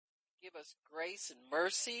give us grace and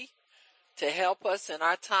mercy to help us in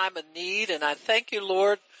our time of need. And I thank you,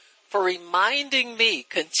 Lord, for reminding me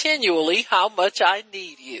continually how much I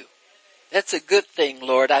need you. That's a good thing,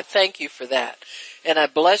 Lord. I thank you for that. And I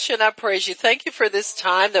bless you and I praise you. Thank you for this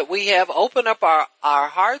time that we have. Open up our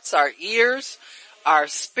hearts, our ears, our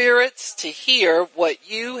spirits to hear what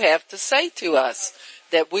you have to say to us,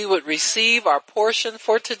 that we would receive our portion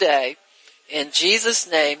for today. In Jesus'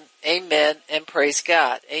 name, amen and praise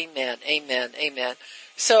God. Amen, amen, amen.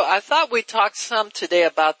 So I thought we'd talk some today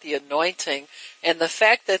about the anointing and the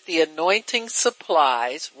fact that the anointing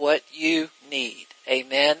supplies what you need.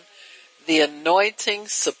 Amen. The anointing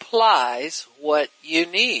supplies what you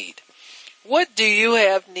need. What do you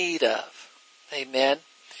have need of? Amen.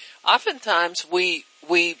 Oftentimes we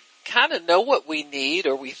kind of know what we need,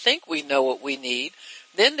 or we think we know what we need.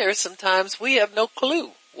 Then there's sometimes we have no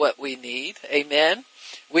clue what we need. Amen.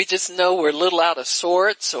 We just know we're a little out of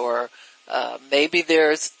sorts, or maybe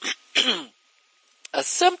there's a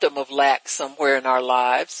symptom of lack somewhere in our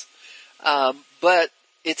lives. But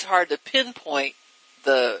it's hard to pinpoint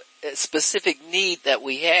the specific need that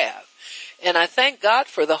we have. And I thank God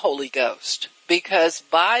for the Holy Ghost, because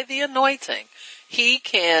by the anointing, He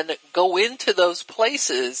can go into those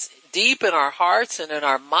places deep in our hearts and in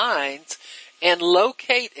our minds and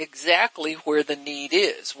locate exactly where the need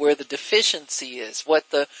is, where the deficiency is, what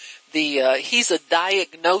He's a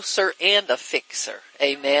diagnoser and a fixer.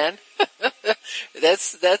 Amen.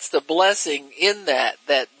 That's the blessing in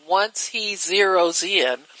that once He zeroes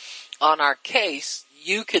in on our case,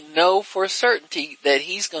 you can know for certainty that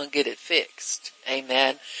He's going to get it fixed.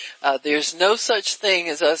 Amen. There's no such thing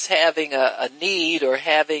as us having a need or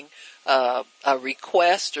having a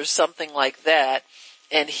request or something like that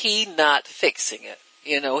and He not fixing it.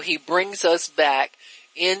 You know, He brings us back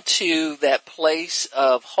into that place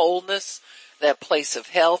of wholeness, that place of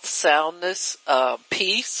health, soundness,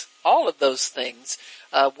 peace, all of those things,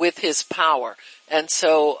 with His power. And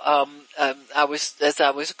so, as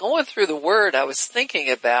I was going through the Word, I was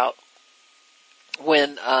thinking about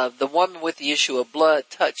when, the woman with the issue of blood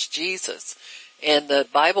touched Jesus, and the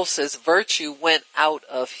Bible says virtue went out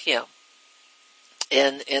of Him.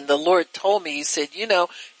 And the Lord told me, He said, you know,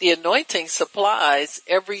 the anointing supplies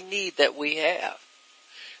every need that we have.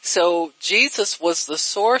 So Jesus was the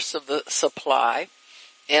source of the supply,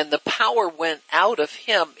 and the power went out of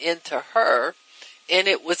Him into her, and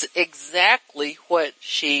it was exactly what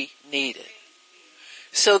she needed.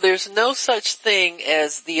 So there's no such thing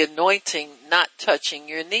as the anointing not touching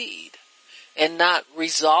your need and not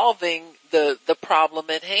resolving the problem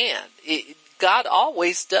at hand. God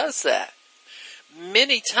always does that.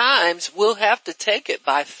 Many times we'll have to take it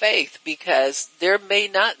by faith, because there may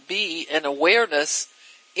not be an awareness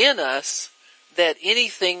in us that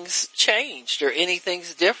anything's changed or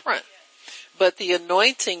anything's different. But the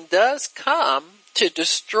anointing does come to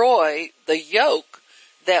destroy the yoke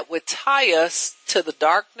that would tie us to the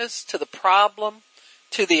darkness, to the problem,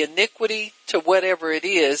 to the iniquity, to whatever it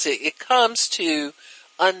is. It comes to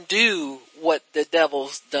undo what the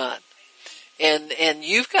devil's done. And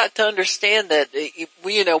you've got to understand that,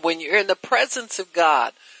 you know, when you're in the presence of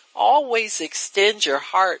God, always extend your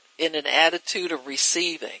heart in an attitude of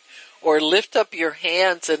receiving, or lift up your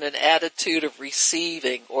hands in an attitude of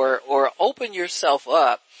receiving, or open yourself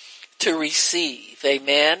up to receive.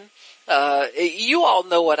 Amen. You all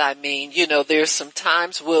know what I mean. You know, there's some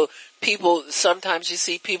times sometimes you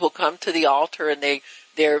see people come to the altar and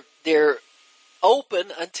they're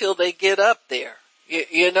open until they get up there.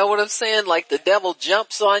 You know what I'm saying? Like the devil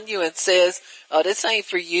jumps on you and says, oh, this ain't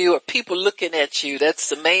for you, or people looking at you. That's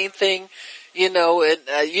the main thing, you know, and,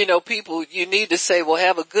 you know, people, you need to say, well,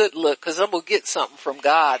 have a good look, because I'm going to get something from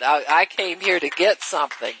God. I came here to get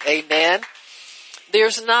something. Amen.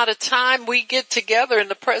 There's not a time we get together in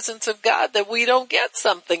the presence of God that we don't get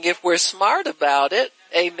something if we're smart about it.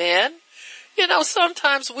 Amen. You know,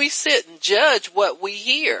 sometimes we sit and judge what we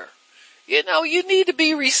hear. You know, you need to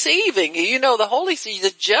be receiving. You know, the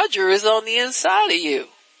judger is on the inside of you.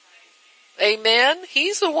 Amen.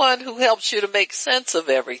 He's the one who helps you to make sense of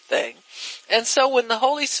everything. And so when the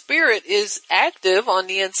Holy Spirit is active on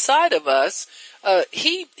the inside of us,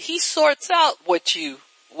 he sorts out what you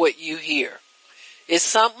hear. It's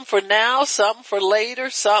something for now, something for later,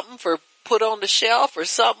 something for put on the shelf, or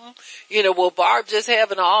something, you know, will Barb just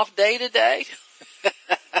have an off day today?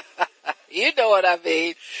 You know what I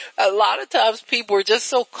mean? A lot of times people are just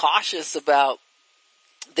so cautious about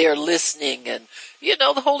their listening, and, you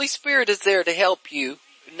know, the Holy Spirit is there to help you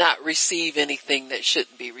not receive anything that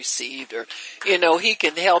shouldn't be received, or, he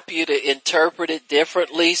can help you to interpret it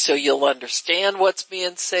differently so you'll understand what's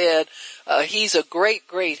being said. He's a great,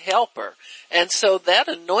 great helper. And so that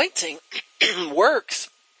anointing works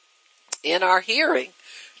in our hearing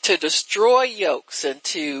to destroy yokes and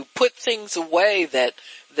to put things away that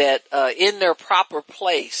in their proper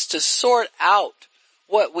place, to sort out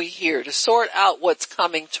what we hear, to sort out what's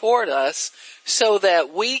coming toward us so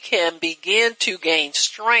that we can begin to gain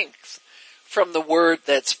strength from the word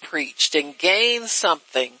that's preached and gain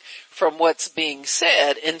something from what's being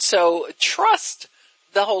said. And so trust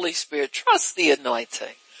the Holy Spirit, trust the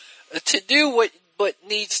anointing to do what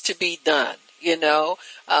needs to be done.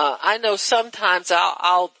 I know sometimes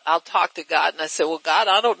I'll talk to God and I say, well, God,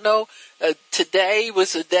 I don't know, today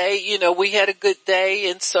was a day, we had a good day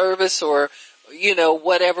in service, or,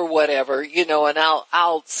 whatever, and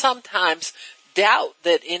I'll sometimes doubt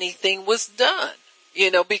that anything was done,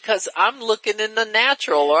 because I'm looking in the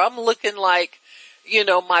natural, or I'm looking like,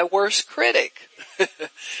 my worst critic.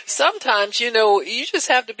 Sometimes, you just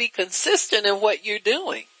have to be consistent in what you're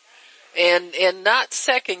doing. And not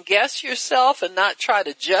second guess yourself and not try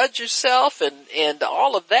to judge yourself and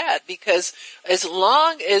all of that, because as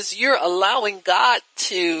long as you're allowing God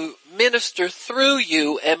to minister through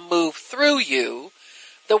you and move through you,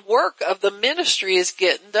 the work of the ministry is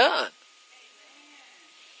getting done.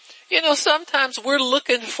 Sometimes we're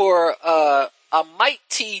looking for a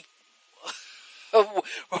mighty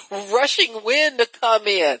rushing wind to come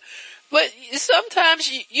in. But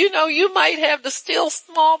sometimes, you might have the still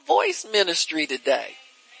small voice ministry today.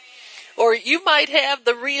 Or you might have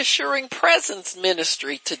the reassuring presence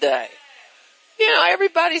ministry today.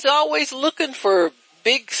 Everybody's always looking for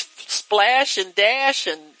big splash and dash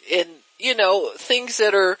and things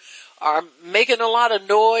that are making a lot of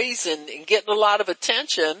noise and getting a lot of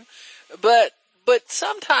attention. But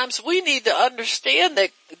sometimes we need to understand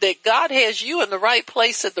that God has you in the right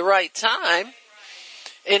place at the right time.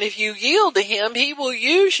 And if you yield to Him, He will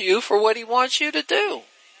use you for what He wants you to do.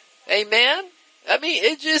 Amen? I mean,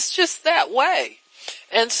 it's just that way.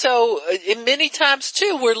 And so, many times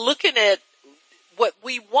too, we're looking at what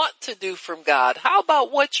we want to do from God. How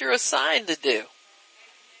about what you're assigned to do?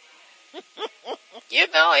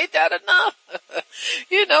 Ain't that enough?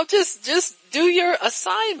 Just do your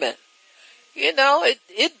assignment.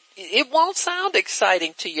 It won't sound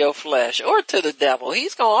exciting to your flesh or to the devil.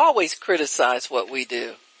 He's going to always criticize what we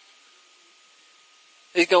do.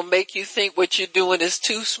 He's going to make you think what you're doing is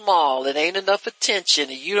too small. It ain't enough attention,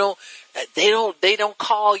 and they don't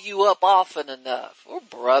call you up often enough. Oh,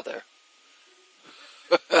 brother.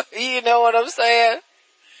 You know what I'm saying?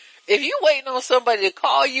 If you waiting on somebody to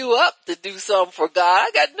call you up to do something for God,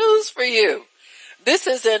 I got news for you. This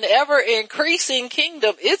is an ever increasing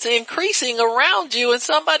kingdom. It's increasing around you and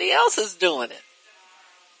somebody else is doing it.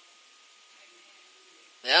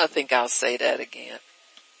 Now I think I'll say that again.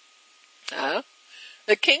 Huh?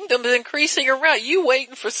 The kingdom is increasing around you,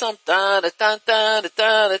 waiting for some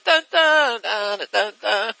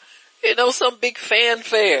some big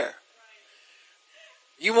fanfare.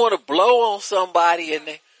 You want to blow on somebody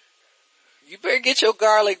and you better get your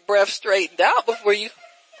garlic breath straightened out before you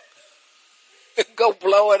go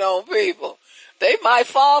blowing on people. They might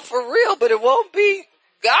fall for real, but it won't be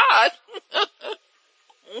God.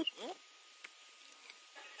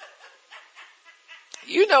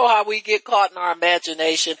 You know how we get caught in our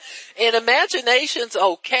imagination. And imagination's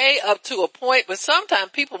okay up to a point, but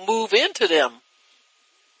sometimes people move into them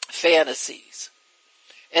fantasies.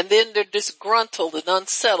 And then they're disgruntled and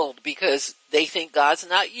unsettled because they think God's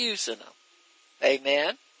not using them.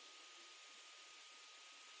 Amen?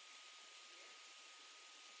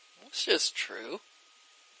 It's just true.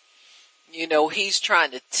 He's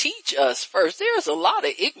trying to teach us first. There's a lot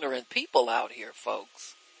of ignorant people out here,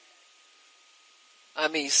 folks. I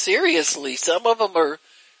mean, seriously, some of them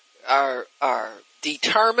are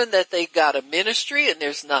determined that they've got a ministry and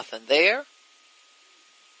there's nothing there.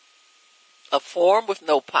 A form with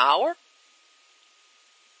no power.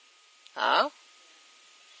 Huh?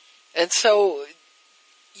 And so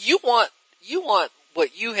you want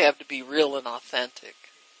what you have to be real and authentic.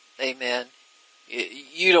 Amen.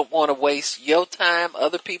 You don't want to waste your time,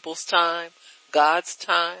 other people's time, God's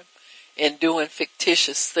time in doing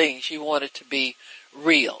fictitious things. You want it to be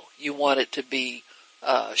real. You want it to be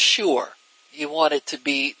sure. You want it to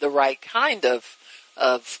be the right kind of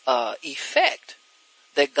effect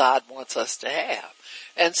that God wants us to have.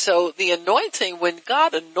 And so the anointing, when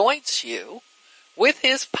God anoints you with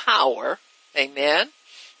His power, amen,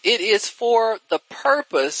 it is for the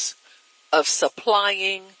purpose of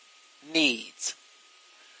supplying needs.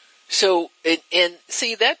 So, and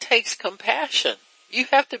see, that takes compassion. You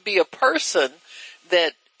have to be a person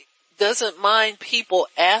that doesn't mind people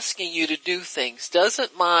asking you to do things,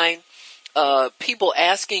 doesn't mind people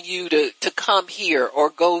asking you to come here or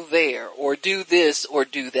go there or do this or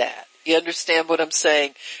do that. You understand what I'm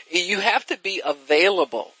saying? You have to be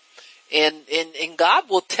available. And God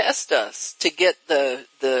will test us to get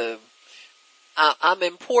the I'm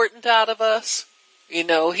important out of us. You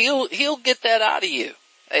know, he'll get that out of you.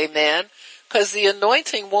 Amen. Because the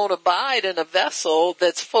anointing won't abide in a vessel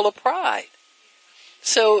that's full of pride.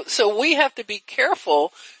 So we have to be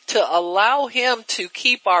careful to allow him to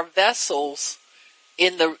keep our vessels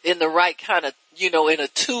in the right kind of, in a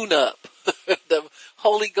tune-up, the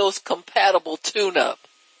Holy Ghost compatible tune-up.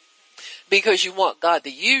 Because you want God to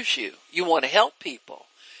use you. You want to help people.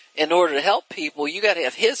 In order to help people, you got to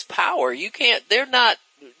have his power. They're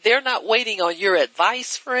not waiting on your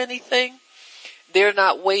advice for anything. They're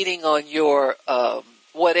not waiting on your,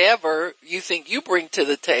 whatever you think you bring to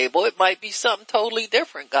the table. It might be something totally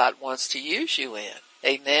different God wants to use you in.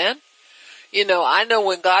 Amen. I know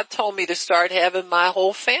when God told me to start having my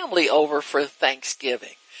whole family over for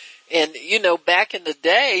Thanksgiving. And, back in the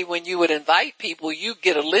day when you would invite people, you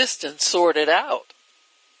get a list and sort it out.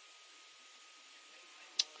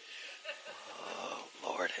 Oh,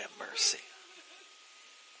 Lord have mercy.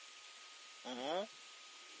 Mm-hmm.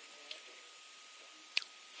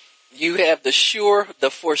 You have the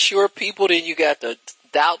for sure people, then you got the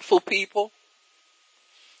doubtful people.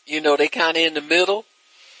 They kind of in the middle.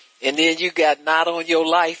 And then you got not on your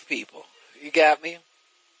life people. You got me?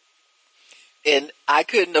 And I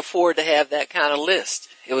couldn't afford to have that kind of list.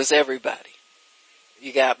 It was everybody.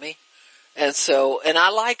 You got me? And I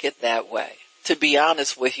like it that way, to be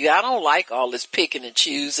honest with you. I don't like all this picking and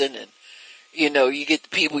choosing and, you get the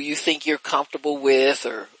people you think you're comfortable with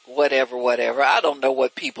or whatever. I don't know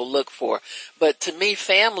what people look for. But to me,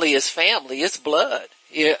 family is family. It's blood.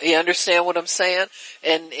 You understand what I'm saying?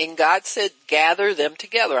 And God said, gather them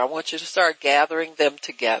together. I want you to start gathering them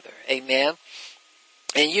together. Amen.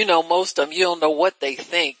 And most of them, you don't know what they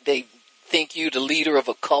think. They think you the leader of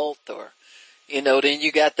a cult or, then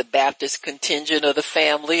you got the Baptist contingent of the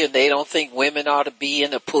family and they don't think women ought to be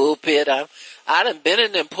in the pulpit. I done been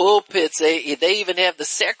in them pulpits. They even have the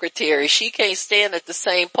secretary. She can't stand at the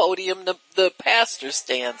same podium the pastor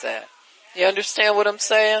stands at. You understand what I'm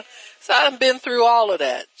saying? So I done been through all of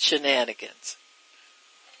that shenanigans.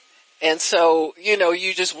 And so,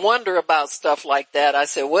 you just wonder about stuff like that. I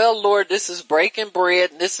said, well, Lord, this is breaking bread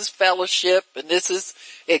and this is fellowship and this is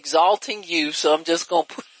exalting you. So I'm just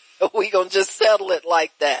we're going to just settle it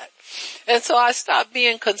like that. And so I stopped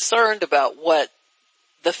being concerned about what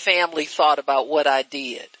the family thought about what I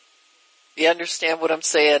did. You understand what I'm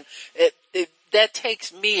saying? That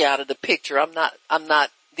takes me out of the picture. I'm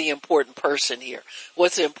not the important person here.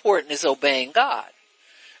 What's important is obeying God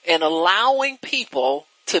and allowing people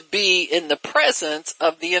to be in the presence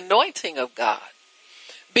of the anointing of God.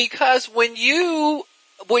 Because when you're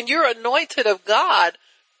anointed of God,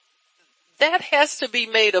 that has to be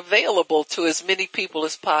made available to as many people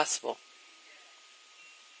as possible.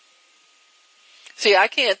 See, I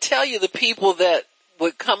can't tell you the people that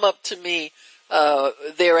would come up to me,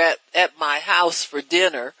 they're at my house for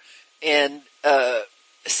dinner and,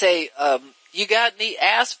 say, you got any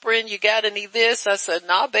aspirin? You got any this? I said,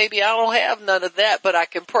 nah, baby, I don't have none of that, but I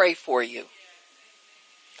can pray for you.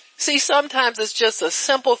 See, sometimes it's just a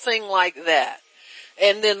simple thing like that.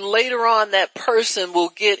 And then later on that person will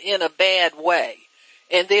get in a bad way.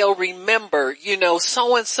 And they'll remember,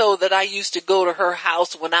 so-and-so that I used to go to her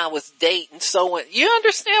house when I was dating so-and. You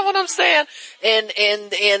understand what I'm saying?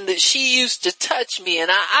 And she used to touch me.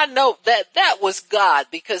 And I know that was God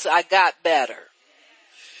because I got better.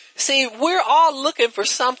 See, we're all looking for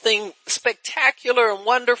something spectacular and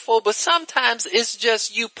wonderful, but sometimes it's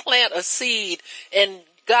just you plant a seed and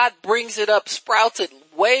God brings it up, sprouts it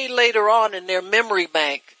way later on in their memory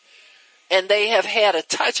bank. And they have had a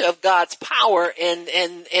touch of God's power and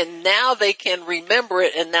now they can remember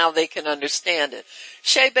it and now they can understand it.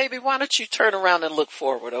 Shay, baby, why don't you turn around and look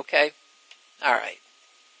forward, okay? All right.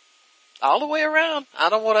 All the way around. I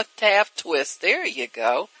don't want a half twist. There you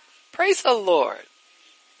go. Praise the Lord.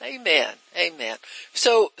 Amen. Amen.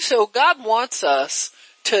 So God wants us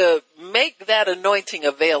to make that anointing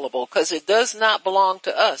available because it does not belong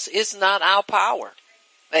to us. It's not our power.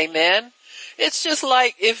 Amen. It's just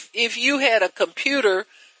like if you had a computer,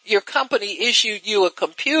 your company issued you a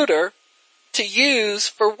computer to use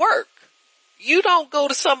for work. You don't go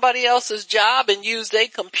to somebody else's job and use their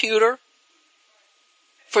computer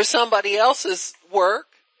for somebody else's work.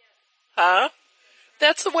 Huh?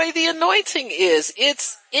 That's the way the anointing is.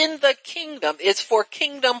 It's in the kingdom. It's for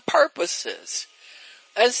kingdom purposes.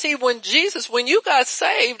 And see, when you got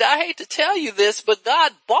saved, I hate to tell you this, but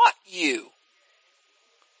God bought you.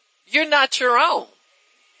 You're not your own.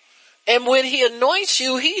 And when he anoints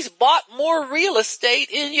you, he's bought more real estate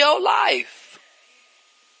in your life.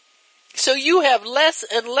 So you have less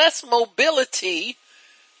and less mobility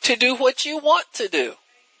to do what you want to do.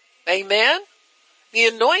 Amen? The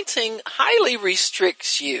anointing highly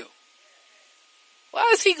restricts you. Why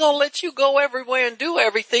is he going to let you go everywhere and do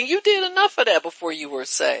everything? You did enough of that before you were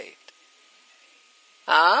saved.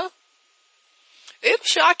 Huh? It'll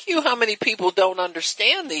shock you how many people don't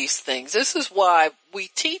understand these things. This is why we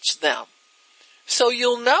teach them. So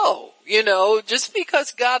you'll know, just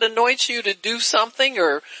because God anoints you to do something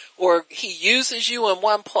or he uses you in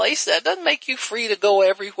one place, that doesn't make you free to go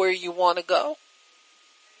everywhere you want to go.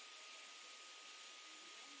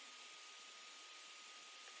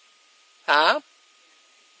 Huh?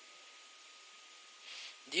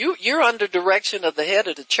 You're under direction of the head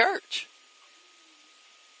of the church.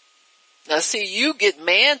 Now see, you get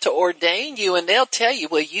man to ordain you and they'll tell you,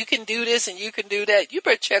 well, you can do this and you can do that. You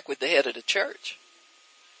better check with the head of the church.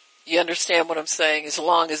 You understand what I'm saying? As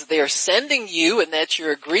long as they're sending you and that's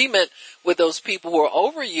your agreement with those people who are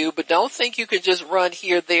over you, but don't think you can just run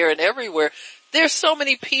here, there, and everywhere. There's so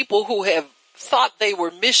many people who have thought they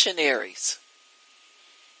were missionaries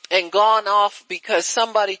and gone off because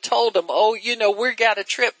somebody told them, oh, we got a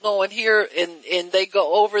trip going here, and they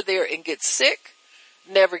go over there and get sick,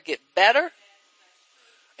 never get better.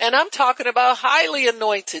 And I'm talking about highly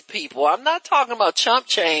anointed people. I'm not talking about chump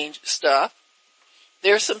change stuff.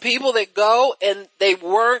 There's some people that go and they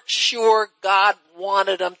weren't sure God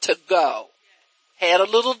wanted them to go. Had a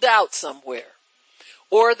little doubt somewhere.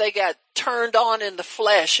 Or they got turned on in the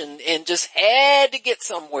flesh and just had to get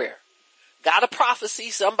somewhere. Got a prophecy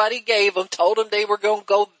somebody gave them, told them they were going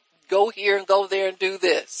to go here and go there and do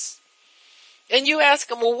this. And you ask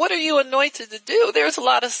them, well, what are you anointed to do? There's a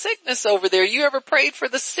lot of sickness over there. You ever prayed for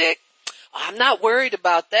the sick? I'm not worried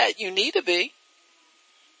about that. You need to be.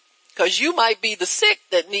 Because you might be the sick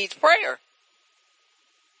that needs prayer.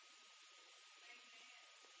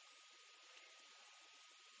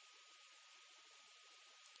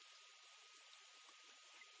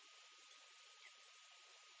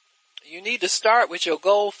 You need to start with your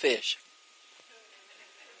goldfish.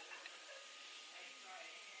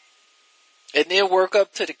 And then work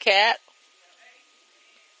up to the cat.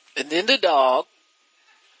 And then the dog.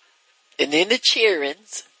 And then the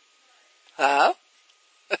children's. Huh?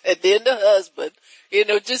 And then the husband.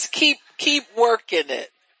 Just keep working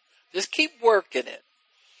it. Just keep working it.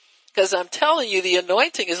 Because I'm telling you, the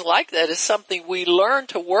anointing is like that. It's something we learn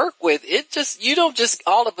to work with. You don't just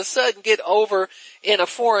all of a sudden get over in a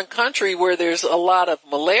foreign country where there's a lot of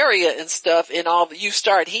malaria and stuff and you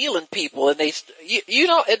start healing people and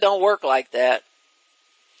it don't work like that.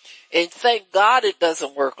 And thank God it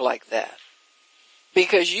doesn't work like that.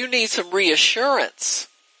 Because you need some reassurance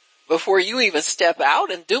before you even step out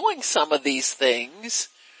and doing some of these things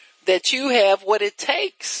that you have what it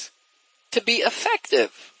takes to be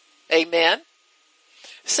effective. Amen.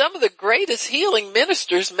 Some of the greatest healing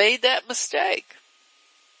ministers made that mistake.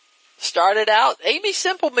 Started out, Amy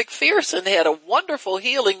Semple McPherson had a wonderful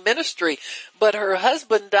healing ministry, but her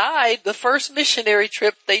husband died the first missionary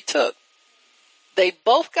trip they took. They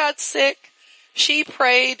both got sick. She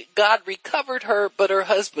prayed, God recovered her, but her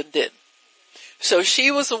husband didn't. So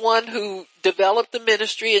she was the one who developed the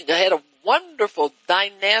ministry and had a wonderful,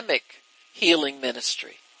 dynamic healing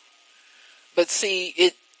ministry. But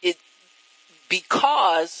see,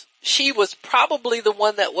 because she was probably the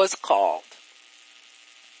one that was called.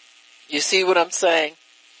 You see what I'm saying?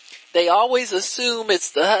 They always assume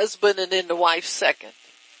it's the husband and then the wife second.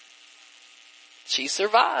 She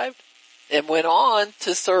survived and went on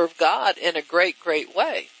to serve God in a great, great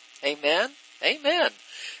way. Amen? Amen.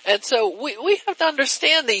 And so we have to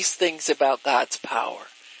understand these things about God's power.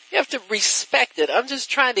 You have to respect it. I'm just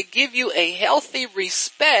trying to give you a healthy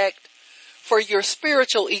respect for your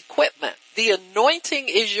spiritual equipment. The anointing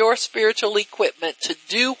is your spiritual equipment to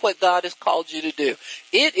do what God has called you to do.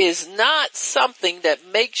 It is not something that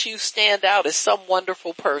makes you stand out as some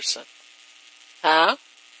wonderful person. Huh?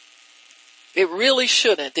 It really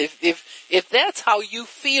shouldn't. If that's how you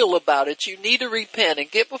feel about it, you need to repent and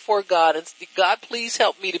get before God and say, God, please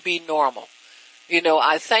help me to be normal.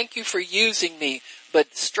 I thank you for using me,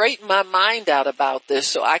 but straighten my mind out about this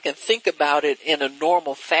so I can think about it in a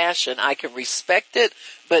normal fashion. I can respect it,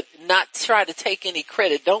 but not try to take any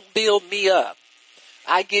credit. Don't build me up.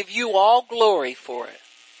 I give you all glory for it.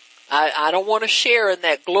 I don't want to share in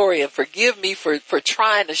that glory, and forgive me for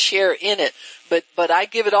trying to share in it, but I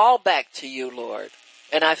give it all back to you, Lord.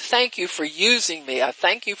 And I thank you for using me. I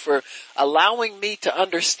thank you for allowing me to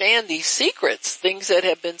understand these secrets, things that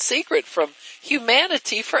have been secret from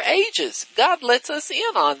humanity for ages. God lets us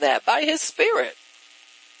in on that by His Spirit.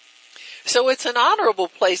 So it's an honorable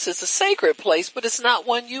place, it's a sacred place, but it's not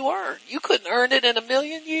one you earn. You couldn't earn it in a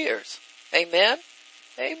million years. Amen?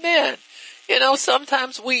 Amen. You know,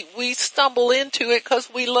 sometimes we stumble into it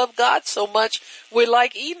because we love God so much. We're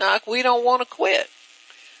like Enoch, we don't want to quit.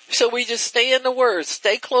 So we just stay in the Word,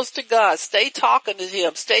 stay close to God, stay talking to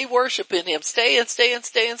Him, stay worshiping Him, stay.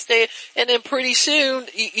 And then pretty soon,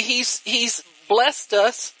 He's blessed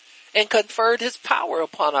us and conferred His power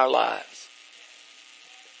upon our lives.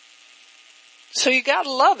 So you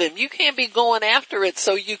gotta love Him. You can't be going after it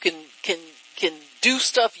so you can do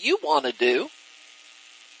stuff you want to do.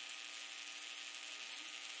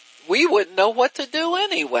 We wouldn't know what to do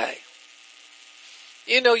anyway.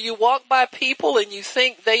 You know, you walk by people and you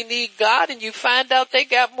think they need God, and you find out they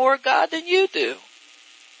got more God than you do.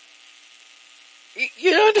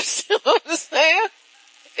 You understand what I'm saying?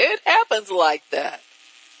 It happens like that.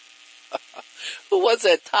 Who was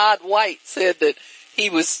that? Todd White said that he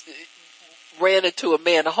ran into a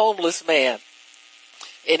man, a homeless man.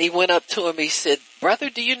 And he went up to him, he said, "Brother,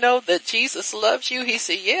 do you know that Jesus loves you?" He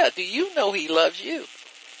said, "Yeah, do you know He loves you?"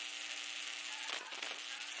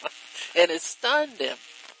 And it stunned him.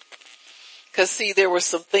 Cause see, there were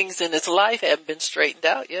some things in his life haven't been straightened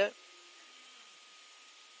out yet.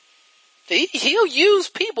 He'll use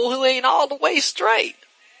people who ain't all the way straight.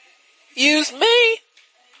 Use me?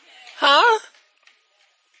 Huh?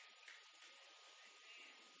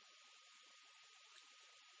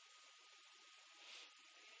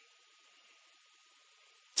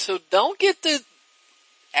 So don't get to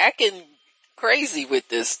acting crazy with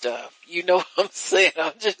this stuff. You know what I'm saying?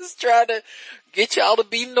 I'm just trying to get y'all to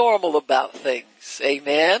be normal about things.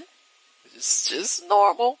 Amen? It's just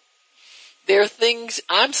normal. There are things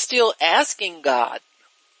I'm still asking God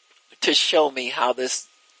to show me how this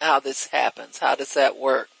happens. How does that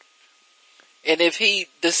work? And if He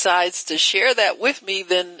decides to share that with me,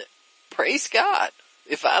 then praise God.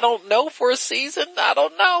 If I don't know for a season, I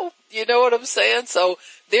don't know. You know what I'm saying? So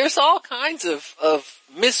there's all kinds of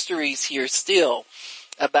mysteries here still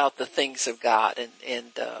about the things of God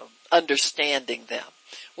and understanding them.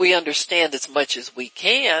 We understand as much as we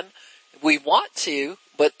can. We want to,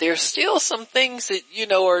 but there's still some things that, you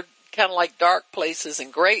know, are kind of like dark places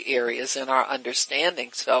and gray areas in our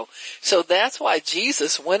understanding. So that's why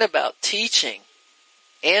Jesus went about teaching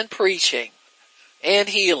and preaching and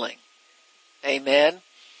healing. Amen.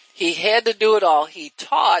 He had to do it all. He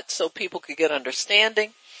taught so people could get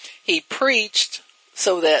understanding. He preached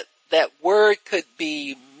so that that word could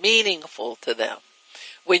be meaningful to them.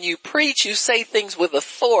 When you preach, you say things with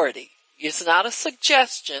authority. It's not a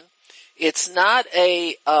suggestion. It's not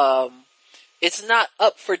it's not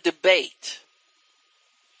up for debate.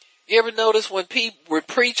 You ever notice when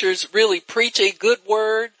preachers really preach a good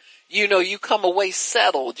word, you know, you come away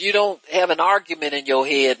settled. You don't have an argument in your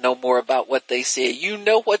head no more about what they said. You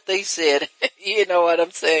know what they said. You know what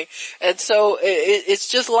I'm saying? And so it's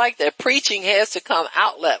just like that. Preaching has to come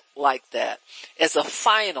outlet like that as a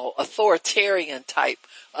final authoritarian type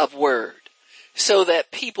of word so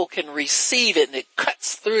that people can receive it and it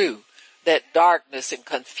cuts through that darkness and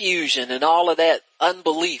confusion and all of that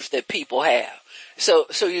unbelief that people have. So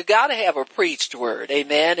you gotta have a preached word.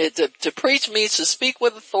 Amen. To preach means to speak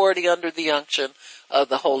with authority under the unction of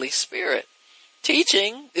the Holy Spirit.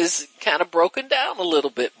 Teaching is kind of broken down a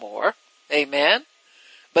little bit more. Amen.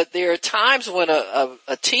 But there are times when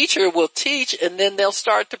a teacher will teach and then they'll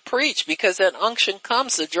start to preach because that unction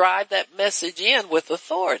comes to drive that message in with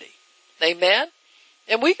authority. Amen.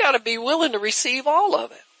 And we gotta be willing to receive all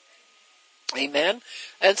of it. Amen.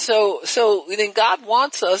 And so then God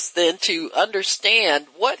wants us then to understand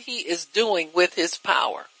what He is doing with His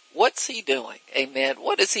power. What's He doing? Amen.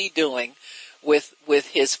 What is He doing with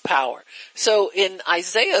His power? So in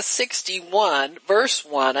Isaiah 61 verse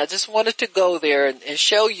 1, I just wanted to go there and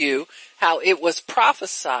show you how it was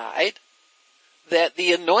prophesied that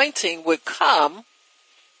the anointing would come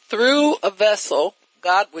through a vessel.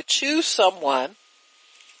 God would choose someone,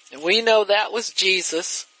 and we know that was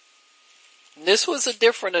Jesus. And this was a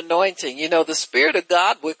different anointing. You know, the Spirit of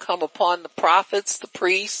God would come upon the prophets, the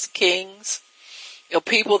priests, kings, you know,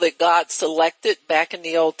 people that God selected back in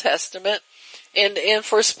the Old Testament and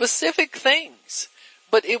for specific things.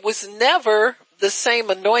 But it was never the same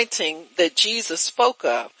anointing that Jesus spoke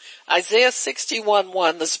of. Isaiah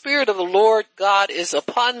 61:1, the Spirit of the Lord God is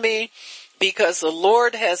upon me because the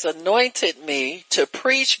Lord has anointed me to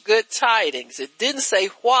preach good tidings. It didn't say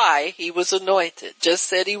why he was anointed, just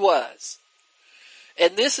said he was.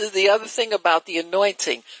 And this is the other thing about the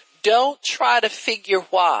anointing. Don't try to figure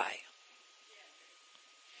why.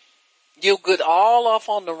 You'll get all off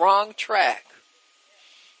on the wrong track.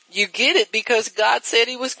 You get it because God said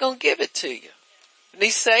he was going to give it to you. And he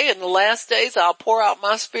say, in the last days, I'll pour out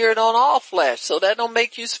my spirit on all flesh. So that don't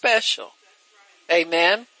make you special.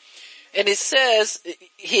 Amen. And it says,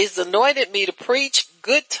 he's anointed me to preach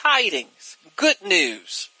good tidings, good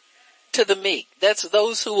news to the meek. That's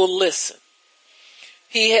those who will listen.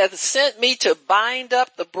 He hath sent me to bind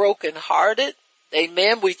up the brokenhearted.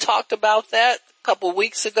 Amen. We talked about that a couple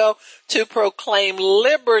weeks ago. To proclaim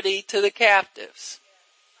liberty to the captives.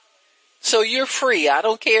 So you're free. I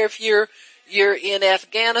don't care if you're in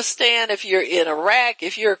Afghanistan, if you're in Iraq,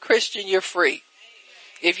 if you're a Christian, you're free.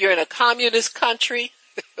 If you're in a communist country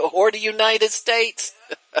or the United States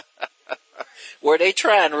where they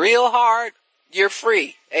trying real hard, you're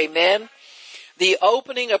free. Amen. The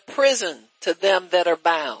opening of prison to them that are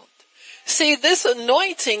bound. See, this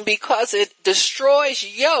anointing, because it destroys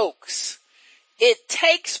yokes, it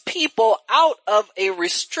takes people out of a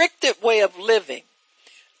restricted way of living,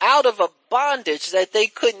 out of a bondage that they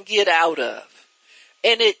couldn't get out of.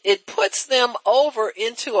 And it puts them over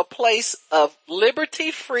into a place of liberty,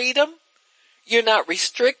 freedom. You're not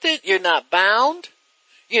restricted. You're not bound.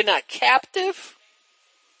 You're not captive.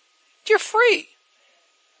 You're free.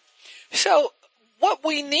 So what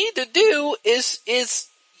we need to do is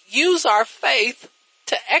use our faith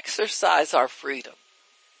to exercise our freedom.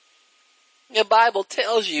 The Bible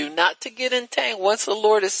tells you not to get entangled. Once the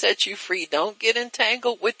Lord has set you free, don't get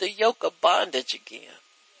entangled with the yoke of bondage again.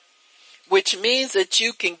 Which means that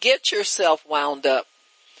you can get yourself wound up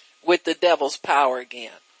with the devil's power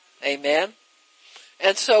again. Amen.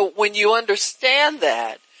 And so when you understand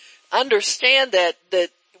that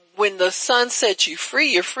when the Son sets you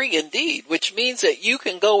free, you're free indeed, which means that you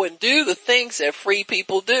can go and do the things that free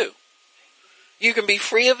people do. You can be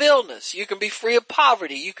free of illness. You can be free of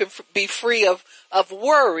poverty. You can be free of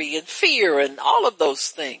worry and fear and all of those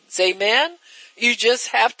things. Amen. You just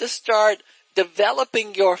have to start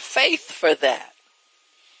developing your faith for that.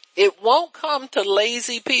 It won't come to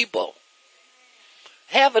lazy people.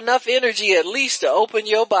 Have enough energy at least to open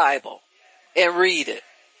your Bible and read it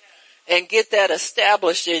and get that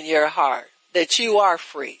established in your heart that you are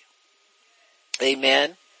free.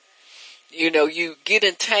 Amen. You know, you get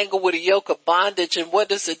entangled with a yoke of bondage, and what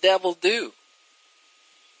does the devil do?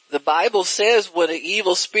 The Bible says when an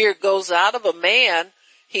evil spirit goes out of a man,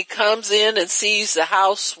 he comes in and sees the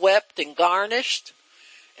house swept and garnished.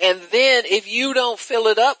 And then if you don't fill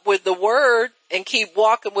it up with the word and keep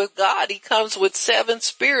walking with God, he comes with 7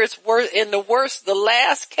 spirits. The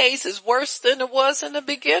last case is worse than it was in the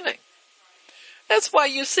beginning. That's why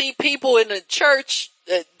you see people in the church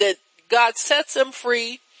that God sets them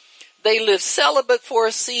free. They live celibate for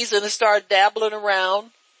a season and start dabbling around.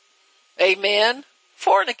 Amen.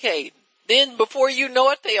 Fornicating. Then before you know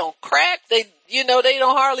it, they on crack. They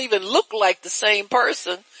don't hardly even look like the same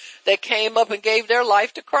person that came up and gave their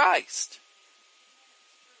life to Christ.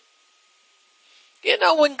 You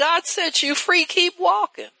know, when God sets you free, keep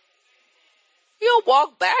walking. You don't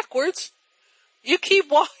walk backwards. You keep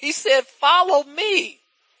walking. He said, follow me.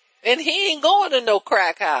 And he ain't going to no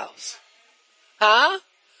crack house. Huh?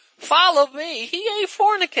 Follow me. He ain't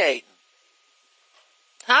fornicating.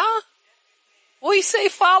 Huh? Well, he say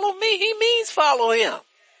follow me. He means follow him.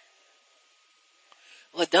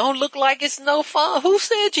 Well, don't look like it's no fun. Who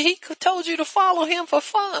said he told you to follow him for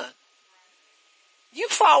fun? You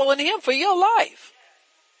following him for your life.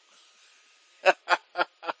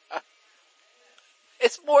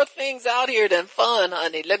 It's more things out here than fun,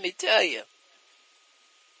 honey. Let me tell you.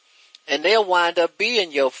 And they'll wind up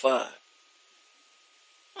being your fun.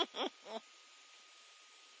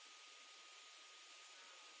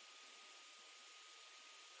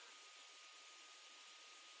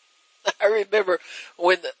 I remember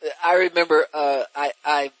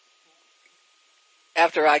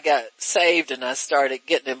after I got saved and I started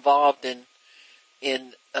getting involved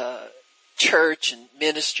in church and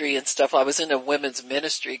ministry and stuff. I was in a women's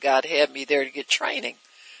ministry. God had me there to get training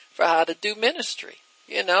for how to do ministry.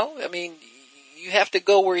 You know, I mean, you have to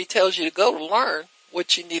go where he tells you to go to learn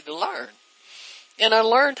what you need to learn. And I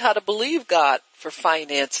learned how to believe God for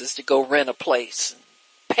finances to go rent a place and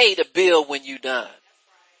pay the bill when you're done.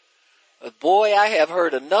 But boy, I have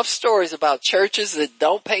heard enough stories about churches that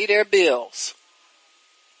don't pay their bills.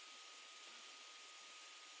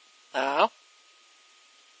 Now,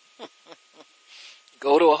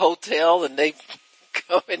 go to a hotel and they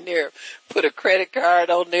go in there, put a credit card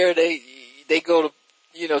on there. They go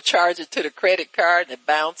to, charge it to the credit card and it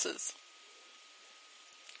bounces.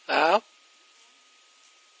 Huh?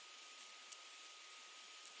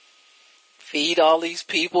 Feed all these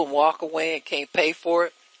people and walk away and can't pay for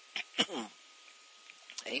it.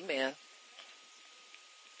 Amen.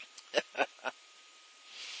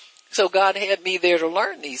 So God had me there to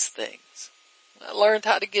learn these things. I learned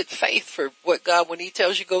how to get faith for what God, when he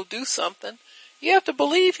tells you go do something, you have to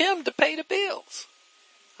believe him to pay the bills.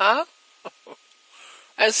 Huh?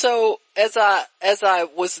 And so as I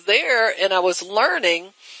was there and I was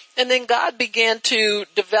learning, and then God began to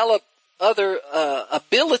develop other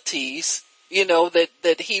abilities,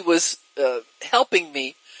 that he was helping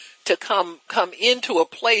me to come into a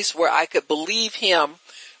place where I could believe him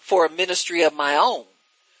for a ministry of my own.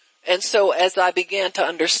 And so as I began to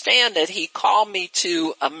understand that he called me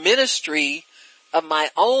to a ministry of my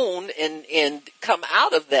own and come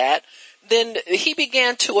out of that, then he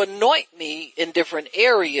began to anoint me in different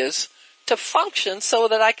areas to function so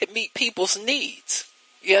that I could meet people's needs.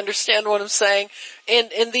 You understand what I'm saying?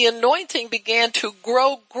 And the anointing began to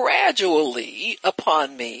grow gradually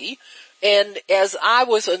upon me. And as I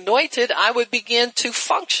was anointed, I would begin to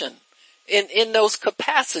function in those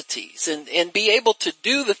capacities and be able to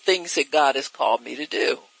do the things that God has called me to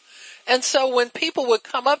do. And so when people would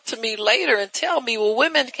come up to me later and tell me, well,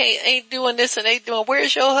 women ain't doing this and ain't doing,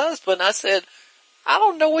 where's your husband? I said, I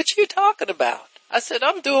don't know what you're talking about. I said,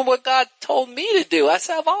 I'm doing what God told me to do. I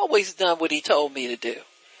said, I've always done what he told me to do.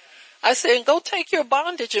 I said, go take your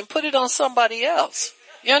bondage and put it on somebody else.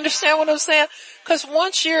 You understand what I'm saying? Because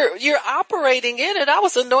once you're operating in it, I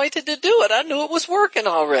was anointed to do it. I knew it was working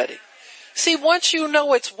already. See, once you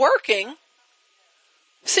know it's working,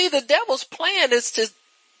 the devil's plan is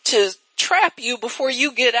to trap you before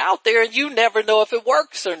you get out there and you never know if it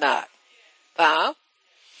works or not.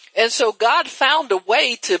 And so God found a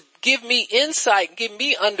way to give me insight and give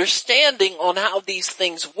me understanding on how these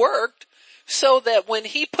things worked, so that when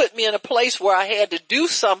he put me in a place where I had to do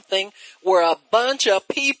something where a bunch of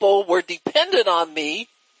people were dependent on me,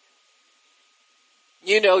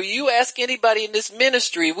 you ask anybody in this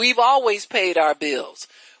ministry, we've always paid our bills.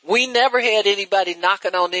 We never had anybody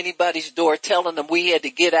knocking on anybody's door telling them we had to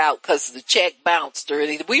get out because the check bounced or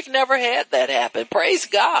anything. We've never had that happen. Praise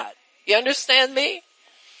God. You understand me?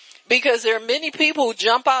 Because there are many people who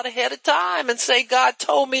jump out ahead of time and say, God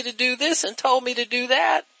told me to do this and told me to do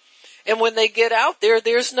that. And when they get out there,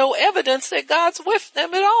 there's no evidence that God's with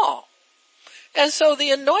them at all. And so the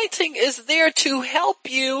anointing is there to help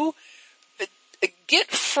you get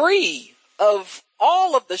free of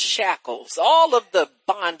all of the shackles, all of the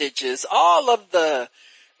bondages, all of the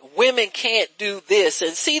women can't do this.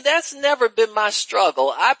 And see, that's never been my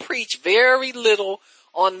struggle. I preach very little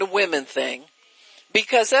on the women thing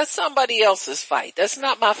because that's somebody else's fight. That's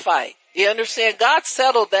not my fight. You understand? God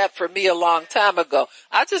settled that for me a long time ago.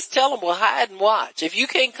 I just tell them, well, hide and watch. If you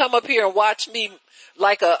can't come up here and watch me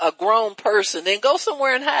like a grown person, then go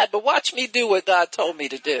somewhere and hide, but watch me do what God told me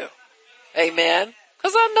to do. Amen.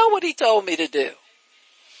 Because I know what he told me to do.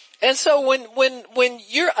 And so when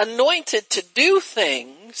you're anointed to do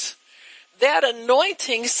things, that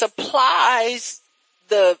anointing supplies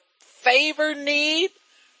the favor need,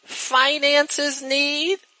 finances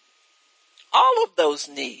need, all of those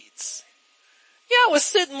needs. Yeah, I was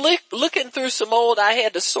sitting looking through I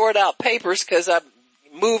had to sort out papers because I'm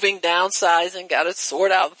moving, downsizing, got to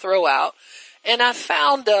sort out and throw out. And I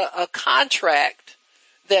found a contract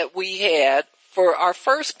that we had for our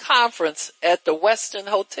first conference at the Westin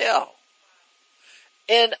Hotel.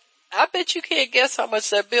 And I bet you can't guess how much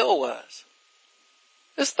that bill was.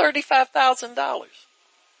 It was $35,000.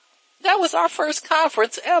 That was our first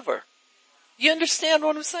conference ever. You understand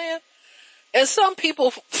what I'm saying? And some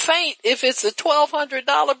people faint if it's a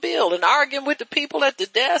 $1,200 bill and arguing with the people at the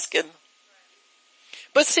desk.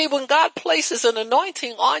 But see, when God places an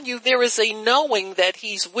anointing on you, there is a knowing that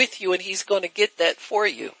he's with you and he's going to get that for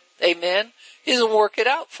you. Amen. He's going to work it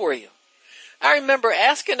out for you. I remember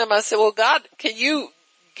asking him, I said, well, God, can you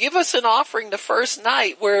give us an offering the first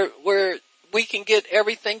night where we can get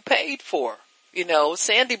everything paid for?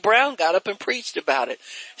 Sandy Brown got up and preached about it.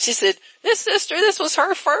 She said, this was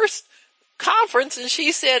her first conference. And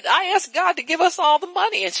she said, I asked God to give us all the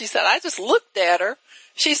money. And she said, I just looked at her.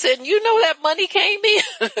 She said, that money came in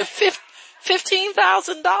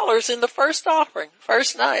 $15,000 in the first offering,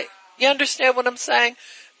 first night. You understand what I'm saying?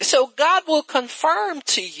 So God will confirm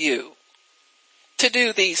to you to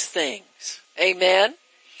do these things. Amen.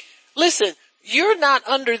 Listen, you're not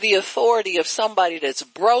under the authority of somebody that's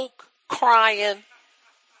broke, crying,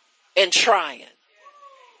 and trying.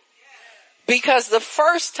 Because the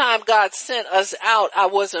first time God sent us out, I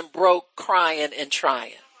wasn't broke, crying and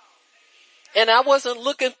trying. And I wasn't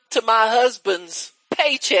looking to my husband's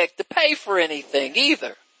paycheck to pay for anything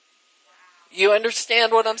either. You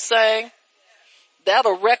understand what I'm saying?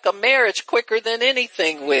 That'll wreck a marriage quicker than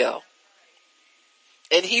anything will.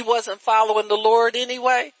 And he wasn't following the Lord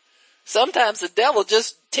anyway. Sometimes the devil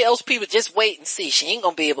just tells people, just wait and see. She ain't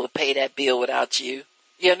going to be able to pay that bill without you.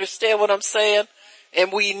 You understand what I'm saying?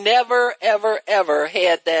 And we never, ever, ever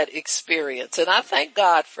had that experience. And I thank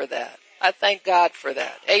God for that. I thank God for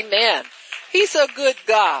that. Amen. He's a good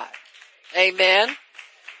God. Amen.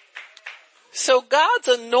 So God's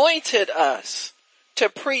anointed us to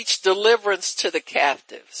preach deliverance to the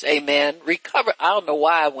captives. Amen. Recover. I don't know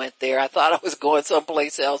why I went there. I thought I was going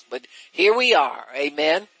someplace else, but here we are.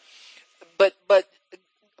 Amen. But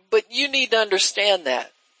you need to understand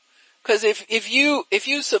that. Because if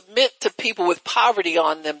you submit to people with poverty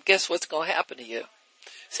on them, guess what's going to happen to you?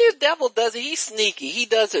 See, the devil does it. He's sneaky. He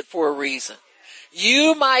does it for a reason.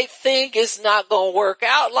 You might think it's not going to work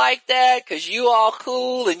out like that because you all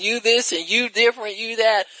cool and you this and you different, you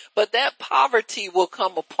that. But that poverty will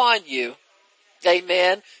come upon you.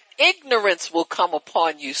 Amen. Ignorance will come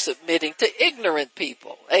upon you submitting to ignorant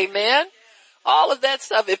people. Amen. All of that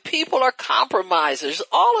stuff. If people are compromisers,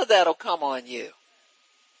 all of that will come on you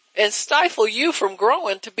and stifle you from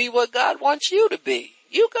growing to be what God wants you to be.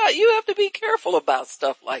 You have to be careful about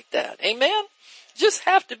stuff like that. Amen. Just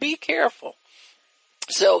have to be careful.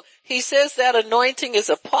 So he says that anointing is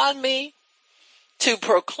upon me to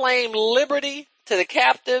proclaim liberty to the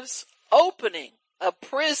captives, opening a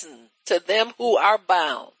prison to them who are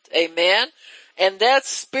bound. Amen. And that's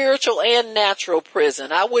spiritual and natural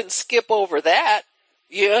prison. I wouldn't skip over that.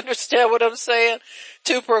 You understand what I'm saying?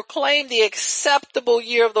 To proclaim the acceptable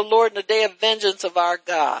year of the Lord and the day of vengeance of our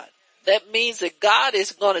God. That means that God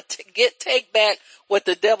is going to take back what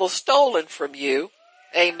the devil stolen from you.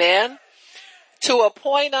 Amen. To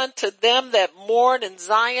appoint unto them that mourn in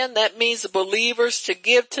Zion, that means the believers, to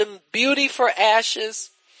give to beauty for ashes,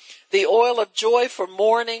 the oil of joy for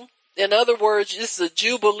mourning. In other words, this is a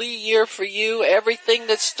jubilee year for you. Everything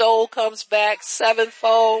that stole comes back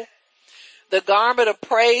sevenfold. The garment of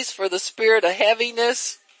praise for the spirit of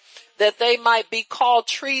heaviness, that they might be called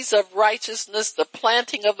trees of righteousness, the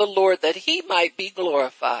planting of the Lord, that he might be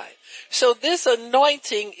glorified. So this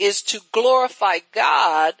anointing is to glorify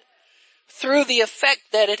God through the effect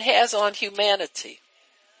that it has on humanity.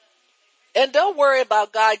 And don't worry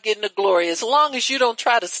about God getting the glory. As long as you don't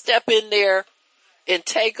try to step in there and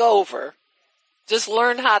take over, just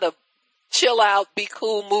learn how to chill out, be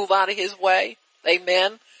cool, move out of his way.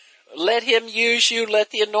 Amen. Let him use you.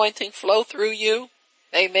 Let the anointing flow through you.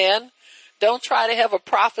 Amen. Don't try to have a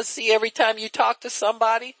prophecy every time you talk to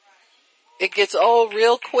somebody. It gets old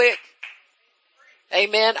real quick.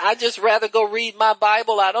 Amen. I just rather go read my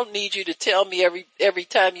Bible. I don't need you to tell me every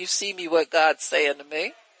time you see me what God's saying to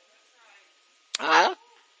me. Huh?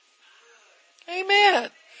 Amen.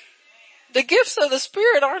 The gifts of the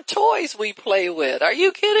Spirit aren't toys we play with. Are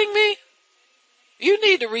you kidding me? You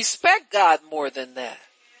need to respect God more than that.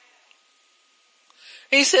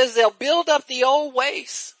 He says they'll build up the old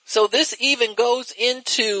ways. So this even goes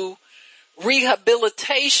into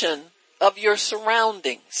rehabilitation of your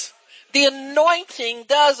surroundings. The anointing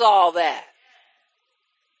does all that.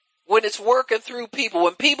 When it's working through people,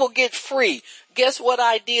 when people get free, guess what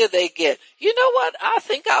idea they get? You know what? I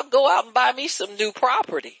think I'll go out and buy me some new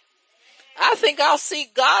property. I think I'll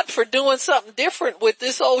seek God for doing something different with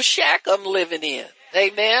this old shack I'm living in.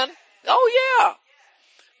 Amen. Oh yeah.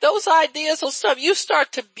 Those ideas will start. You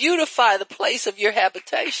start to beautify the place of your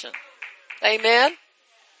habitation. Amen.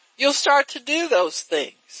 You'll start to do those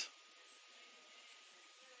things.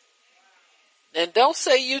 And don't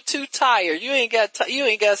say you too tired. You ain't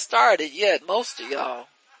got started yet, most of y'all.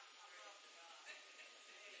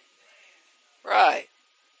 Right.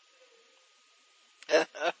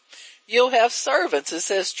 You'll have servants. It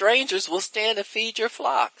says strangers will stand and feed your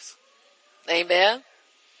flocks. Amen.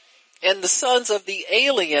 And the sons of the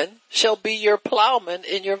alien shall be your plowmen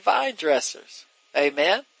and your vine dressers.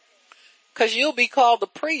 Amen. Because you'll be called the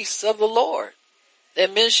priests of the Lord.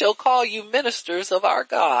 And men shall call you ministers of our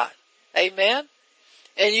God. Amen.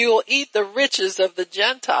 And you will eat the riches of the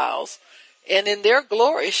Gentiles, and in their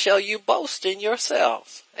glory shall you boast in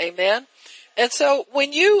yourselves. Amen. And so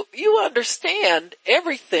when you understand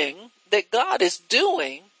everything that God is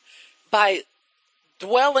doing by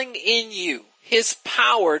dwelling in you, his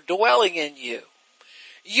power dwelling in you,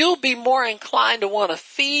 you'll be more inclined to want to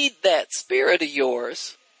feed that spirit of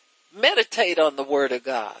yours, meditate on the word of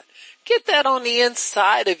God, Get that on the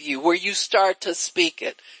inside of you where you start to speak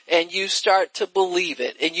it and you start to believe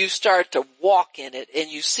it and you start to walk in it and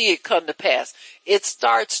you see it come to pass. It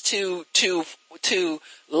starts to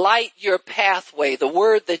light your pathway, the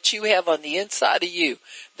word that you have on the inside of you,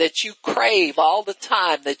 that you crave all the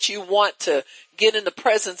time, that you want to get in the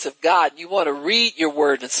presence of God and you want to read your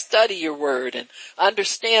word and study your word and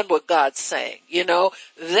understand what God's saying. You know,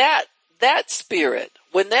 that spirit,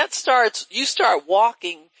 when that starts, you start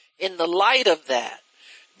walking in the light of that,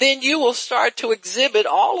 then you will start to exhibit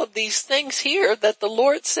all of these things here that the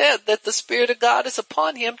Lord said that the Spirit of God is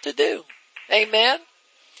upon him to do. Amen.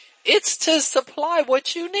 It's to supply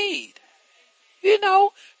what you need. You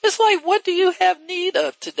know, it's like, what do you have need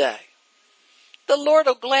of today? The Lord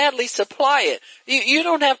will gladly supply it. You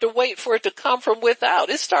don't have to wait for it to come from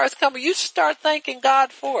without. It starts coming. You start thanking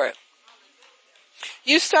God for it.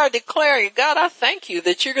 You start declaring, God, I thank you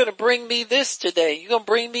that you're going to bring me this today. You're going to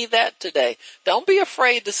bring me that today. Don't be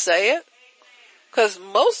afraid to say it, because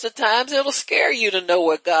most of the times it'll scare you to know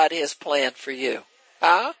what God has planned for you.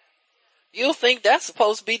 Huh? You'll think that's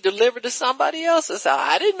supposed to be delivered to somebody else's house.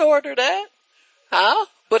 I didn't order that. Huh?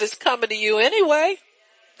 But it's coming to you anyway.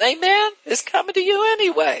 Amen. It's coming to you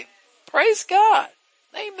anyway. Praise God.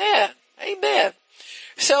 Amen. Amen.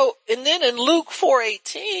 So, and then in Luke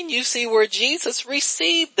 4:18, you see where Jesus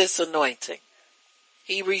received this anointing.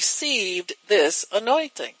 He received this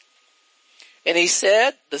anointing. And he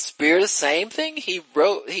said, the Spirit, the same thing. He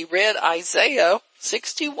read Isaiah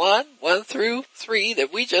 61, 1-3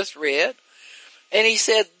 that we just read. And he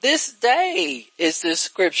said, this day is this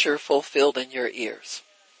scripture fulfilled in your ears.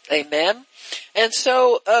 Amen. And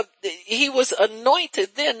so, he was anointed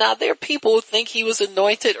then. Now there are people who think he was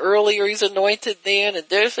anointed earlier, he's anointed then, and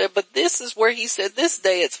but this is where he said, this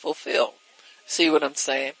day it's fulfilled. See what I'm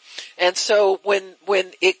saying? And so when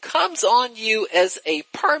it comes on you as a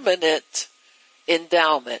permanent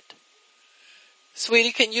endowment,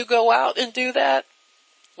 sweetie, can you go out and do that?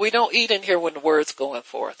 We don't eat in here when the word's going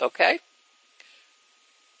forth, okay?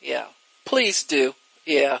 Yeah. Please do.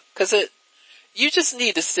 Yeah. 'Cause you just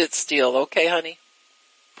need to sit still, okay, honey?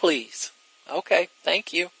 Please. Okay,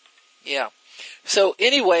 thank you. Yeah. So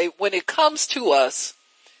anyway, when it comes to us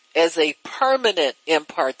as a permanent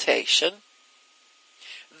impartation,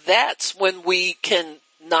 that's when we can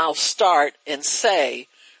now start and say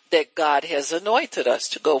that God has anointed us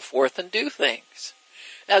to go forth and do things.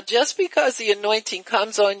 Now, just because the anointing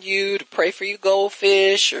comes on you to pray for your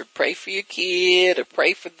goldfish or pray for your kid or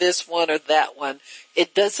pray for this one or that one,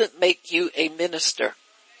 it doesn't make you a minister.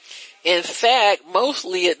 In fact,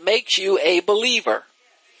 mostly it makes you a believer.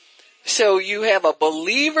 So you have a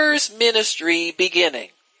believer's ministry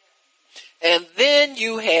beginning. And then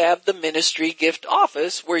you have the ministry gift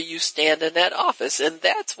office where you stand in that office. And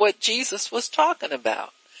that's what Jesus was talking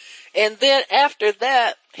about. And then after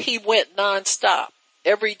that, he went nonstop.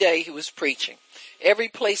 Every day he was preaching. Every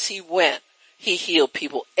place he went, he healed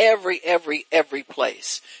people. Every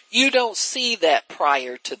place. You don't see that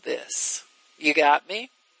prior to this. You got me?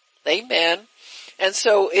 Amen. And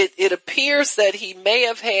so it appears that he may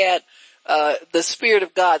have had the Spirit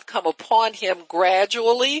of God come upon him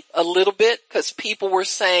gradually a little bit, because people were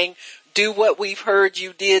saying, do what we've heard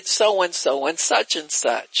you did so and so and such and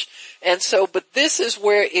such. And so, but this is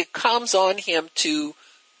where it comes on him to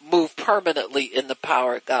move permanently in the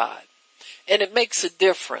power of God. And it makes a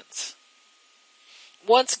difference.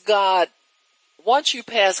 Once you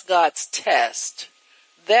pass God's test,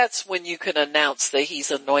 that's when you can announce that he's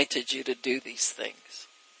anointed you to do these things.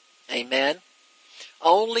 Amen.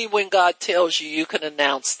 Only when God tells you you can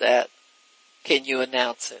announce that, can you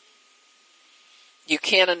announce it. You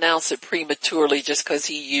can't announce it prematurely just because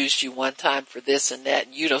he used you one time for this and that,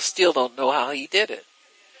 and you still don't know how he did it.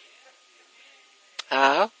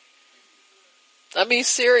 Huh? I mean,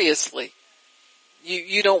 seriously.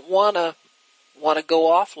 You don't want to go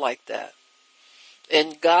off like that.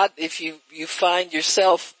 And God, if you find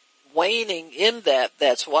yourself waning in that,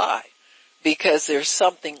 that's why. Because there's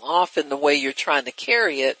something off in the way you're trying to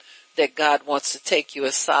carry it, that God wants to take you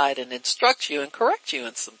aside and instruct you and correct you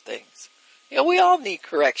in some things. We all need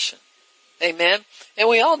correction. Amen. And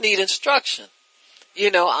we all need instruction.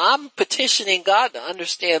 I'm petitioning God to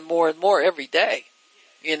understand more and more every day.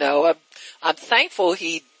 I'm thankful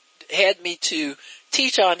he had me to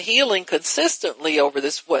teach on healing consistently over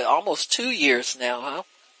this, almost 2 years now, huh?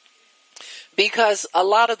 Because a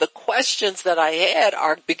lot of the questions that I had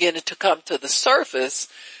are beginning to come to the surface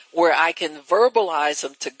where I can verbalize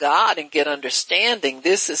them to God and get understanding.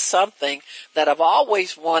 This is something that I've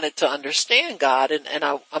always wanted to understand, God, and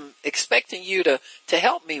I'm expecting you to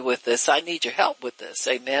help me with this. I need your help with this.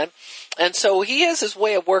 Amen. And so he has his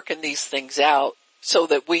way of working these things out so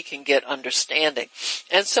that we can get understanding.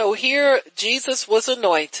 And so here Jesus was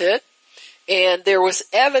anointed and there was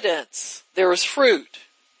evidence. There was fruit.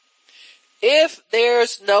 If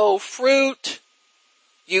there's no fruit,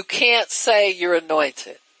 you can't say you're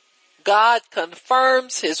anointed. God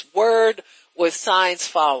confirms his word with signs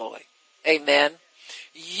following. Amen.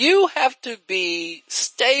 You have to be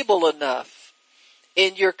stable enough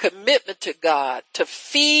in your commitment to God to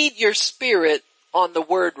feed your spirit on the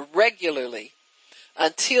word regularly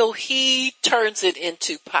until he turns it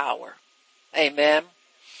into power. Amen.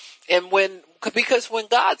 And because when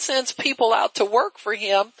God sends people out to work for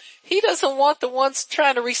him, he doesn't want the ones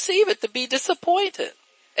trying to receive it to be disappointed.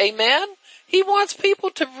 Amen. He wants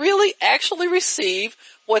people to really actually receive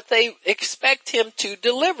what they expect him to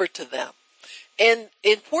deliver to them. And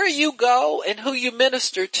where you go and who you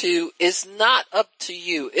minister to is not up to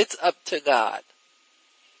you. It's up to God.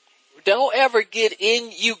 Don't ever get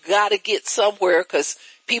in, you gotta get somewhere because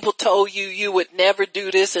people told you would never do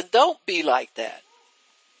this, and don't be like that.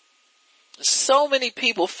 So many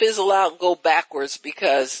people fizzle out and go backwards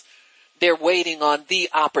because they're waiting on the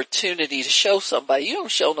opportunity to show somebody. You don't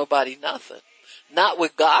show nobody nothing. Not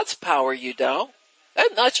with God's power, you don't.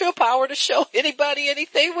 That's not your power to show anybody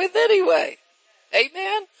anything with anyway.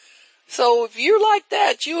 Amen? So if you're like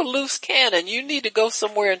that, you're a loose cannon. You need to go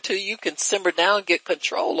somewhere until you can simmer down and get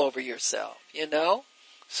control over yourself, you know?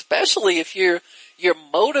 Especially if you're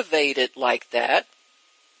motivated like that.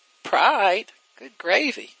 Pride, good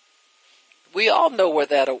gravy. We all know where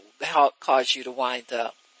that'll cause you to wind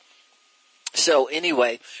up. So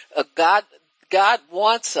anyway, God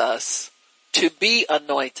wants us to be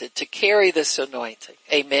anointed, to carry this anointing.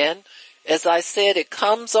 Amen. As I said, it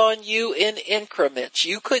comes on you in increments.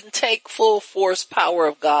 You couldn't take full force power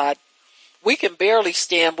of God. We can barely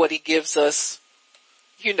stand what he gives us.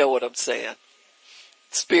 You know what I'm saying.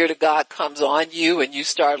 Spirit of God comes on you and you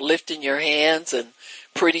start lifting your hands, and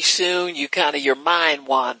pretty soon your mind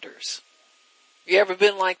wanders. You ever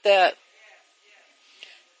been like that?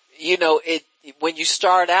 You know, when you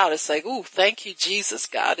start out, it's like, ooh, thank you, Jesus.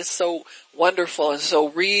 God is so wonderful and so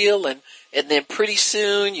real. And then pretty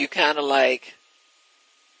soon you kind of like,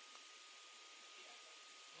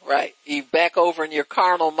 right, you back over in your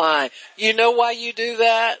carnal mind. You know why you do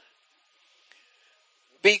that?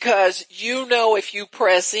 Because you know if you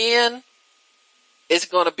press in, it's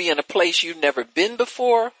going to be in a place you've never been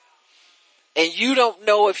before. And you don't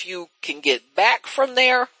know if you can get back from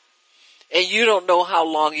there. And you don't know how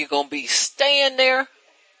long you're going to be staying there.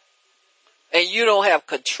 And you don't have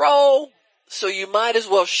control. So you might as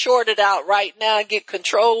well short it out right now and get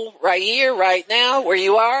control right here, right now, where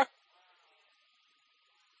you are.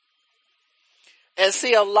 And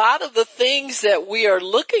see, a lot of the things that we are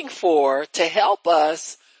looking for to help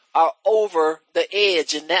us are over the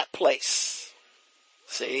edge in that place.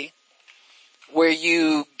 See? Where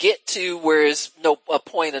you get to where it's a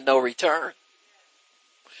point of no return.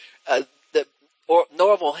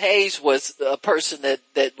 Norval Hayes was a person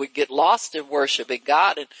that would get lost in worshiping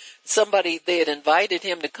God, and they had invited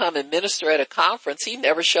him to come and minister at a conference. He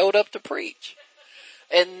never showed up to preach.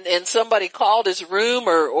 And somebody called his room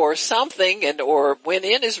or something or went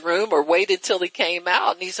in his room or waited till he came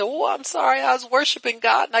out, and he said, "Oh, I'm sorry, I was worshiping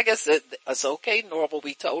God." And I guess that's okay, Norval,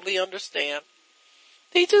 we totally understand.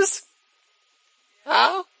 He just,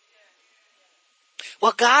 huh?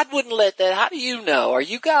 Well, God wouldn't let that. How do you know? Are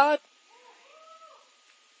you God?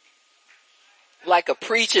 Like a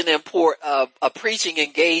preaching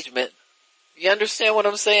engagement. You understand what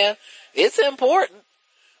I'm saying? It's important.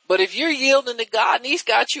 But if you're yielding to God and he's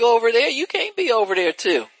got you over there, you can't be over there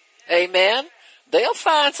too. Amen. They'll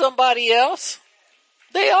find somebody else.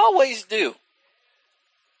 They always do.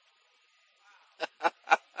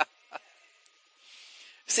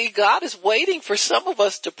 See, God is waiting for some of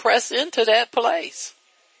us to press into that place.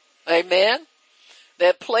 Amen.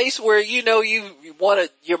 That place where you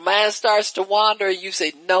your mind starts to wander and you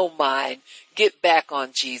say, "No mind, get back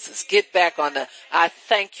on Jesus. Get back on I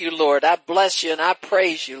thank you, Lord. I bless you and I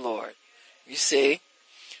praise you, Lord." You see?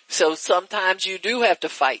 So sometimes you do have to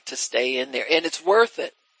fight to stay in there, and it's worth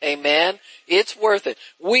it. Amen. It's worth it.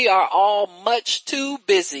 We are all much too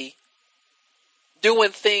busy doing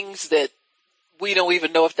things that we don't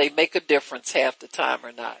even know if they make a difference half the time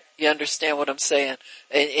or not. You understand what I'm saying?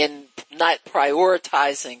 And not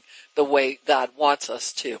prioritizing the way God wants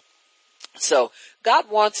us to. So God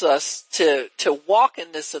wants us to walk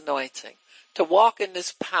in this anointing, to walk in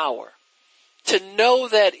this power, to know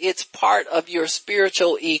that it's part of your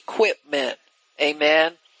spiritual equipment.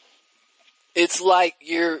 Amen. It's like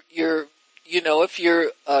if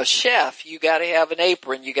you're a chef, you gotta have an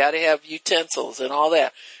apron, you gotta have utensils and all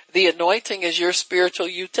that. The anointing is your spiritual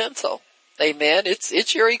utensil. Amen.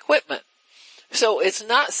 It's your equipment. So it's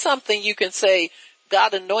not something you can say,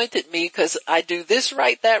 God anointed me because I do this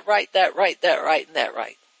right, that right, that right, that right, and that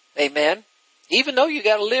right. Amen. Even though you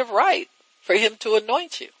gotta live right for him to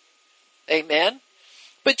anoint you. Amen.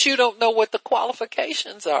 But you don't know what the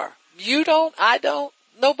qualifications are. You don't, I don't,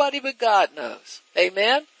 nobody but God knows.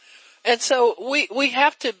 Amen. And so we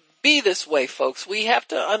have to be this way, folks. We have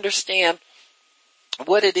to understand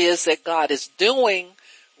what it is that God is doing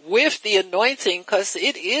with the anointing, because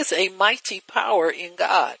it is a mighty power in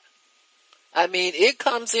God. I mean, it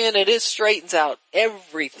comes in and it straightens out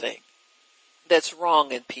everything that's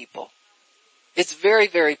wrong in people. It's very,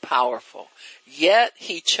 very powerful. Yet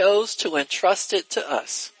he chose to entrust it to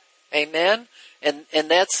us. Amen. And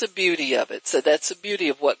that's the beauty of it. So that's the beauty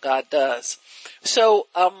of what God does. So,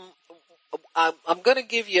 I'm going to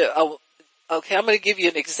give you I'm going to give you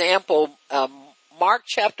an example. Mark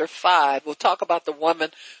chapter 5, we'll talk about the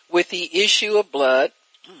woman with the issue of blood.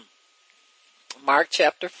 Mark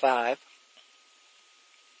chapter 5.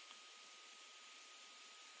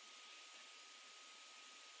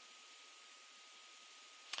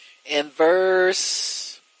 And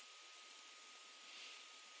verse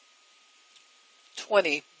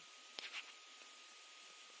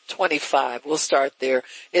 25, we'll start there.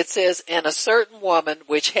 It says, and a certain woman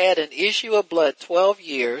which had an issue of blood 12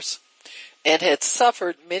 years, and had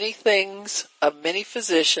suffered many things of many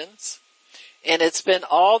physicians, and had spent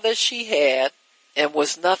all that she had, and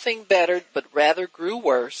was nothing bettered, but rather grew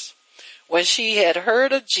worse, when she had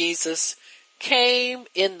heard of Jesus, came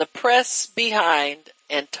in the press behind,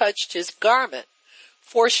 and touched his garment.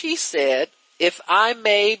 For she said, if I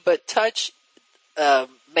may touch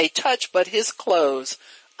but his clothes,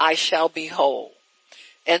 I shall be whole.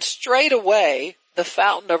 And straightway the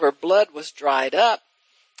fountain of her blood was dried up,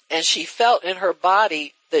 and she felt in her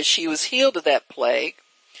body that she was healed of that plague.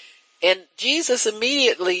 And Jesus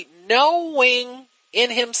immediately, knowing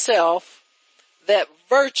in himself that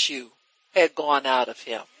virtue had gone out of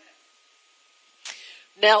him.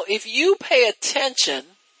 Now, if you pay attention,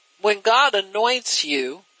 when God anoints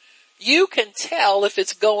you, you can tell if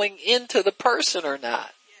it's going into the person or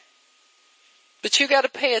not. But you got to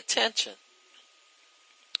pay attention.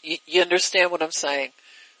 You understand what I'm saying?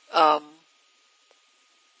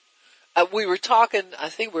 We were talking, I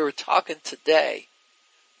think we were talking today,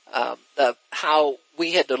 how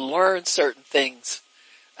we had to learn certain things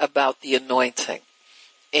about the anointing.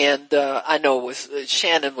 And, I know it was,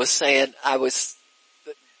 Shannon was saying I was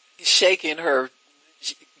shaking her,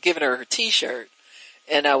 giving her t-shirt,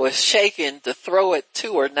 and I was shaking to throw it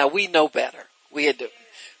to her. Now we know better.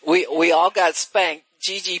 We all got spanked.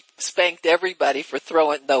 Gigi spanked everybody for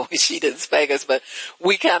throwing, no, she didn't spank us, but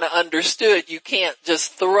we kind of understood you can't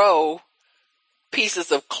just throw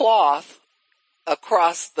pieces of cloth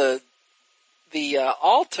across the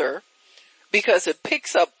altar, because it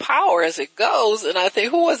picks up power as it goes. And I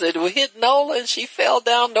think, who was it? We hit Nola and she fell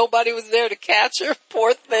down. Nobody was there to catch her.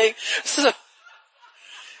 Poor thing. So,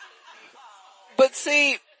 but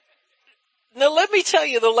see, now let me tell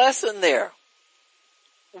you the lesson there.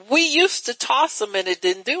 We used to toss them and it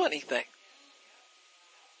didn't do anything.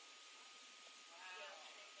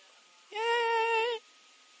 Yay.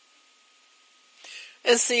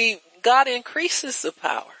 And see, God increases the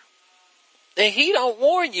power. And he don't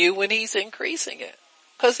warn you when he's increasing it,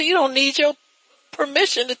 because he don't need your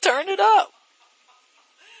permission to turn it up.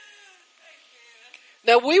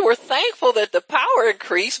 Now, we were thankful that the power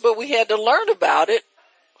increased, but we had to learn about it.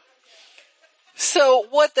 So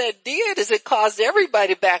what that did is it caused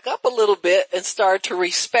everybody to back up a little bit and start to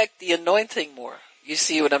respect the anointing more. You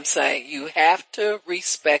see what I'm saying? You have to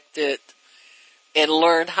respect it and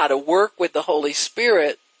learn how to work with the Holy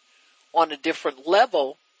Spirit on a different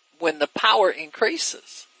level when the power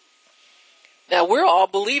increases. Now, we're all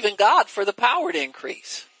believing God for the power to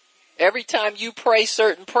increase. Every time you pray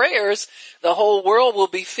certain prayers, the whole world will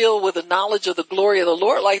be filled with the knowledge of the glory of the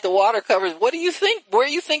Lord like the water covers. What do you think? Where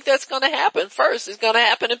do you think that's going to happen first? It's going to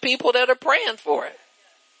happen to people that are praying for it.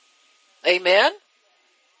 Amen?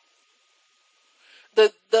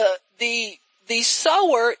 The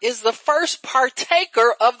sower is the first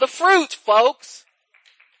partaker of the fruit, folks.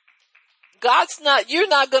 You're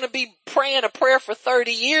not going to be praying a prayer for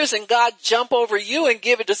 30 years and God jump over you and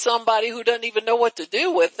give it to somebody who doesn't even know what to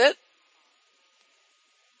do with it.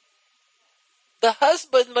 The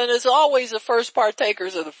husbandman is always the first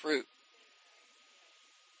partakers of the fruit.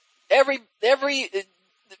 every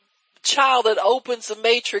child that opens the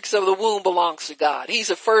matrix of the womb belongs to God. He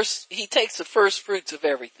takes the first fruits of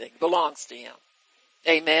everything, belongs to him.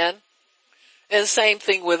 Amen. And same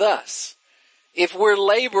thing with us. If we're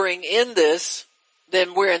laboring in this,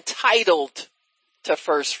 then we're entitled to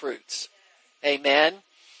first fruits. Amen.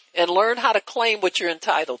 And learn how to claim what you're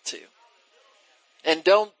entitled to. And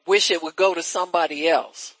don't wish it would go to somebody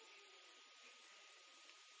else.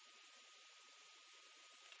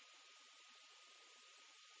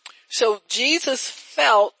 So Jesus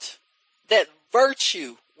felt that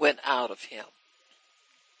virtue went out of him.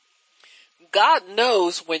 God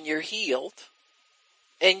knows when you're healed,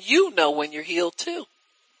 and you know when you're healed too.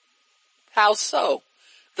 How so?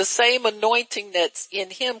 The same anointing that's in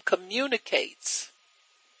him communicates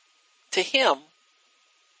to him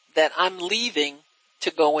that I'm leaving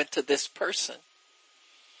to go into this person.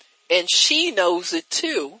 And she knows it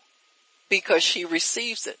too because she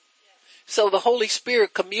receives it. So the Holy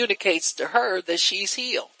Spirit communicates to her that she's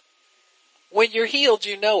healed. When you're healed,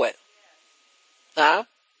 you know it. Huh?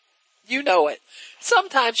 You know it.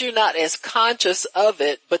 Sometimes you're not as conscious of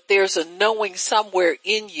it, but there's a knowing somewhere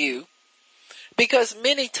in you. Because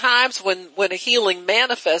many times when a healing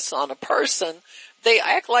manifests on a person, they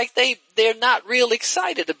act like they're not real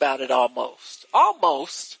excited about it almost.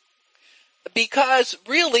 Almost. Because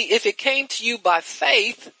really, if it came to you by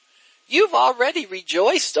faith, you've already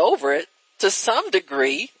rejoiced over it to some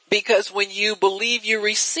degree, because when you believe you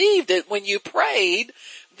received it, when you prayed,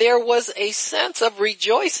 there was a sense of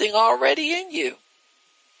rejoicing already in you.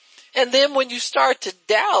 And then when you start to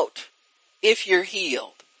doubt if you're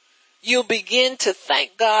healed, you'll begin to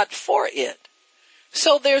thank God for it.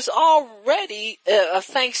 So there's already a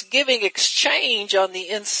thanksgiving exchange on the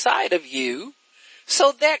inside of you.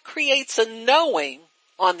 So that creates a knowing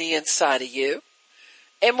on the inside of you.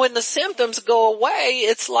 And when the symptoms go away,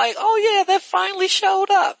 it's like, oh yeah, that finally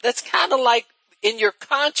showed up. That's kind of like in your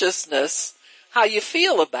consciousness how you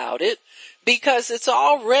feel about it, because it's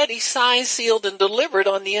already signed, sealed, and delivered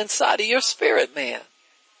on the inside of your spirit man.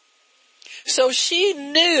 So she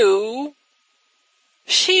knew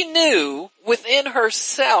within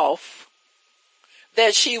herself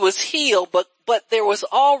that she was healed, but there was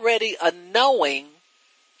already a knowing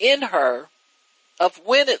in her of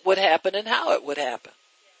when it would happen and how it would happen.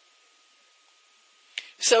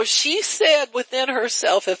 So she said within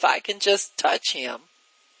herself, if I can just touch him,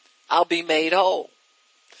 I'll be made whole.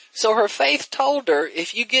 So her faith told her,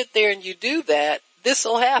 if you get there and you do that, this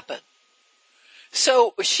will happen.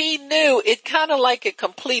 So she knew it kind of like it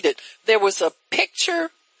completed. There was a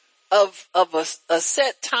picture of a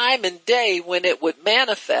set time and day when it would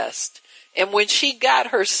manifest. And when she got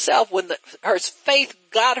herself, her faith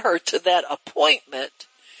got her to that appointment,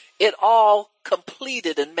 it all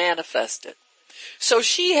completed and manifested. So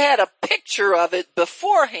she had a picture of it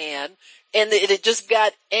beforehand, and it just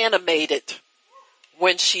got animated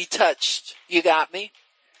when she touched. You got me?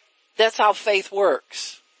 That's how faith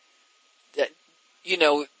works.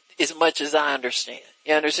 As much as I understand.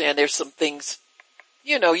 You understand there's some things,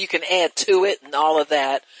 you can add to it and all of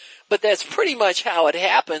that. But that's pretty much how it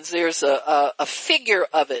happens. There's a figure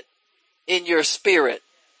of it in your spirit.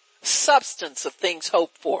 Substance of things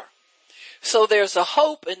hoped for. So there's a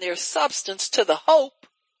hope and there's substance to the hope.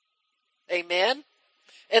 Amen.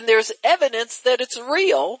 And there's evidence that it's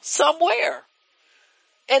real somewhere.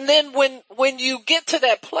 And then when you get to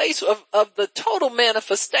that place of the total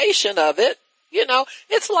manifestation of it,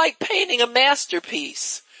 it's like painting a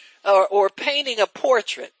masterpiece or painting a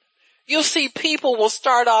portrait. You'll see people will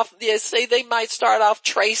start off, they might start off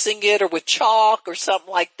tracing it or with chalk or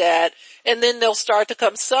something like that. And then they'll start to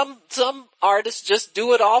come, some artists just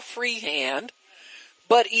do it all freehand,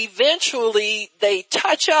 but eventually they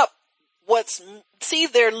touch up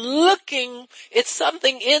they're looking, it's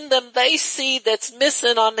something in them they see that's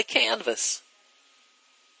missing on the canvas.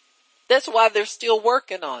 That's why they're still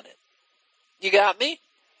working on it. You got me?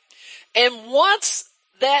 And once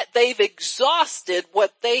that they've exhausted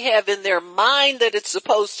what they have in their mind that it's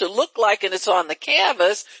supposed to look like and it's on the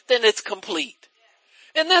canvas, then it's complete.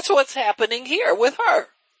 And that's what's happening here with her.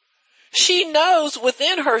 She knows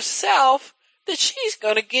within herself that she's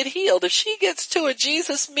going to get healed. If she gets to a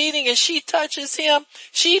Jesus meeting and she touches him,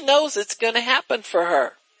 she knows it's going to happen for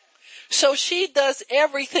her. So she does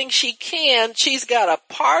everything she can. She's got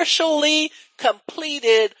a partially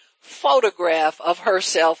completed photograph of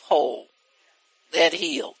herself whole and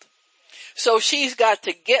healed. So she's got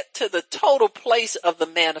to get to the total place of the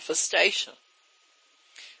manifestation.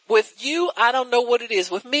 With you, I don't know what it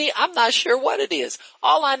is. With me, I'm not sure what it is.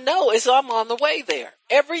 All I know is I'm on the way there.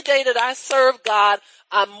 Every day that I serve God,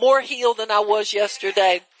 I'm more healed than I was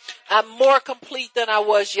yesterday. I'm more complete than I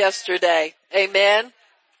was yesterday. Amen.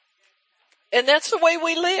 And that's the way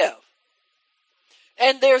we live.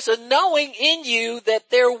 And there's a knowing in you that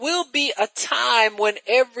there will be a time when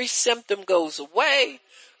every symptom goes away,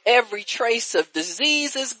 every trace of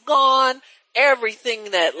disease is gone,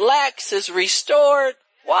 everything that lacks is restored.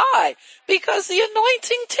 Why? Because the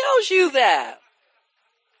anointing tells you that.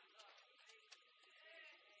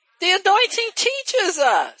 The anointing teaches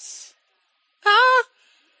us. Huh?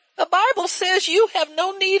 The Bible says you have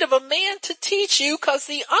no need of a man to teach you because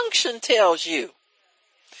the unction tells you.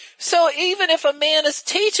 So even if a man is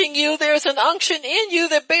teaching you, there's an unction in you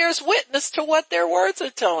that bears witness to what their words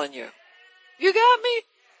are telling you. You got me?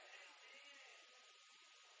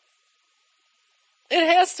 It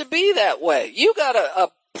has to be that way. You got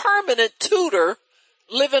a permanent tutor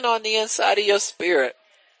living on the inside of your spirit.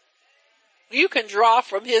 You can draw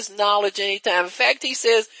from his knowledge anytime. In fact, he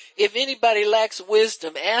says, if anybody lacks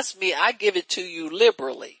wisdom, ask me, I give it to you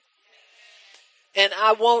liberally. And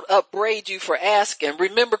I won't upbraid you for asking.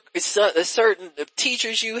 Remember certain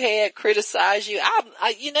teachers you had criticize you.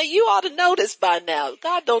 You ought to know this by now.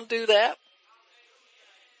 God don't do that.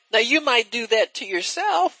 Now you might do that to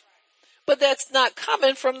yourself, but that's not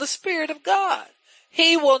coming from the Spirit of God.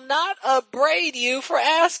 He will not upbraid you for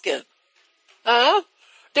asking.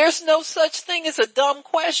 There's no such thing as a dumb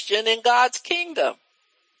question in God's kingdom.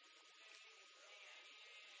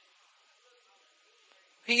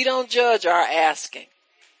 He don't judge our asking.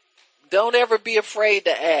 Don't ever be afraid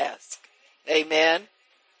to ask. Amen.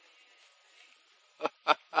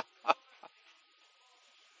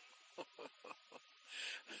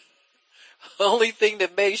 Only thing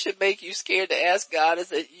that should make you scared to ask God is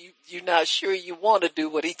that you're not sure you want to do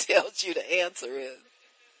what he tells you the answer is.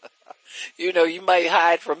 You might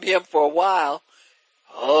hide from him for a while.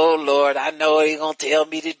 Oh Lord, I know what he's going to tell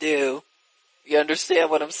me to do. You understand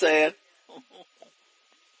what I'm saying?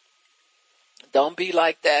 Don't be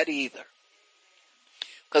like that either.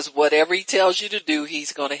 Because whatever he tells you to do,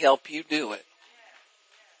 he's going to help you do it.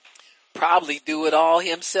 Probably do it all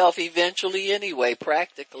himself eventually anyway,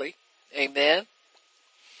 practically. Amen.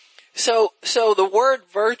 So the word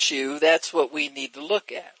virtue, that's what we need to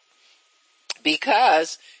look at.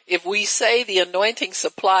 Because if we say the anointing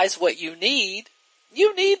supplies what you need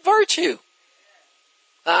virtue.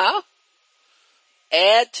 Add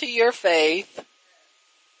to your faith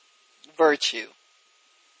virtue.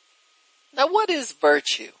 Now what is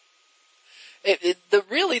virtue?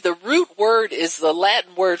 The root word is the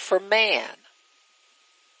Latin word for man.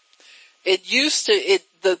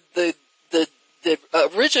 The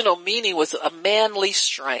original meaning was a manly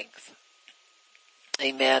strength.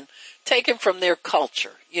 Amen. Taken from their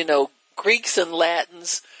culture. Greeks and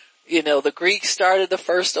Latins, the Greeks started the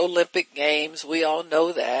first Olympic Games. We all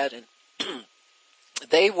know that. And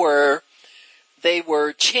they were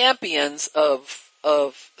champions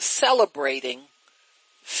of celebrating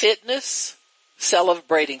fitness,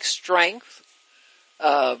 celebrating strength,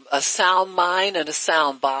 a sound mind and a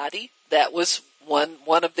sound body. That was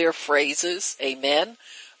one of their phrases. Amen.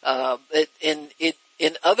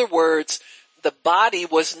 In other words, the body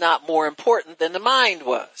was not more important than the mind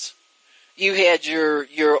was. You had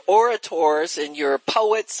your orators and your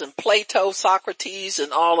poets and Plato, Socrates,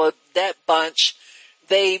 and all of that bunch.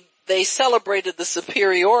 They celebrated the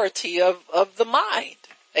superiority of the mind.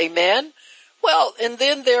 Amen. Well, and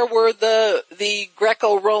then there were the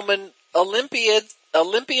Greco-Roman Olympians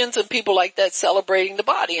and people like that celebrating the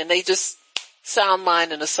body, and they just sound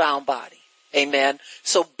mind and a sound body. Amen.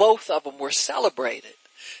 So both of them were celebrated.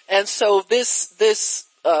 And so this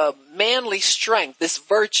manly strength, this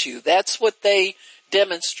virtue, that's what they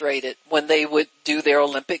demonstrated when they would do their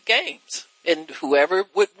Olympic Games. And whoever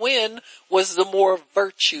would win was the more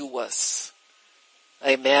virtuous.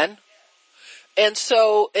 Amen. And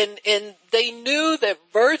so, and they knew that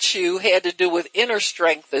virtue had to do with inner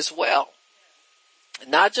strength as well.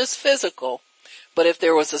 Not just physical, but if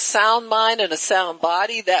there was a sound mind and a sound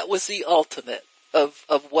body, that was the ultimate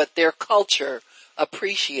of what their culture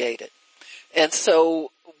appreciated. And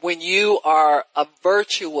so when you are a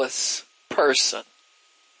virtuous person,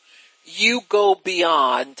 you go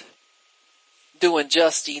beyond doing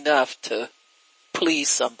just enough to please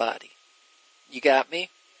somebody. You got me?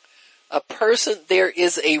 There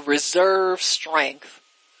is a reserve strength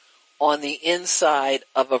on the inside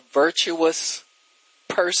of a virtuous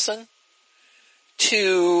person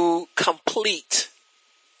to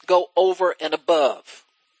go over and above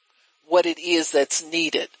what it is that's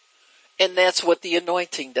needed And that's what the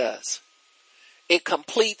anointing does. It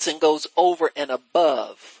completes and goes over and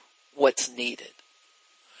above what's needed.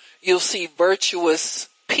 You'll see virtuous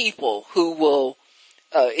people who will,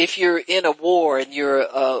 if you're in a war and you're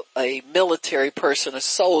a military person, a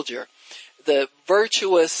soldier, the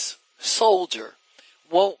virtuous soldier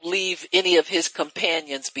won't leave any of his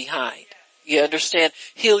companions behind. You understand?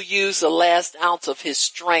 He'll use the last ounce of his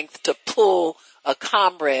strength to pull a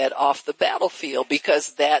comrade off the battlefield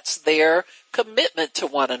because that's their commitment to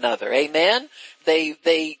one another. Amen?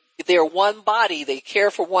 They're one body. They care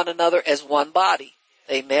for one another as one body.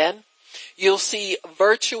 Amen? You'll see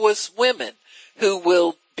virtuous women who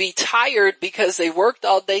will be tired because they worked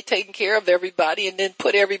all day taking care of everybody and then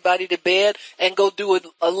put everybody to bed and go do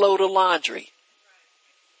a load of laundry.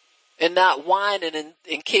 And not whining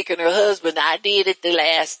and kicking her husband, I did it the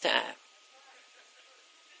last time.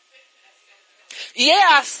 Yeah,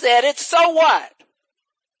 I said it, so what?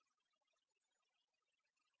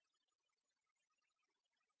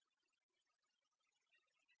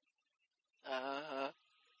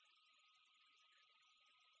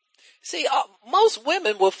 See, most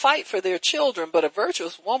women will fight for their children, but a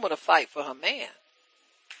virtuous woman will fight for her man.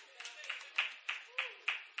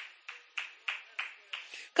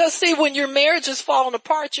 Because see, when your marriage is falling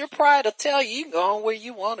apart, your pride will tell you can go on where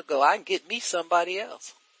you want to go. I can get me somebody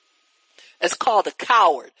else. It's called a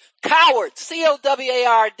coward. Coward,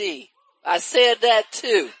 C-O-W-A-R-D. I said that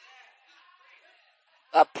too.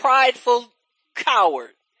 A prideful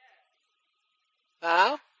coward.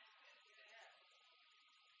 Huh?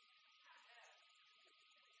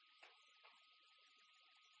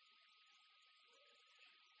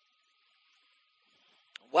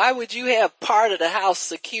 Why would you have part of the house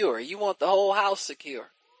secure? You want the whole house secure.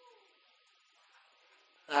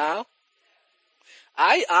 Huh?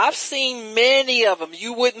 I've seen many of them.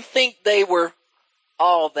 You wouldn't think they were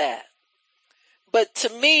all that. But to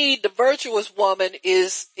me, the virtuous woman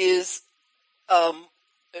is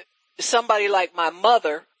somebody like my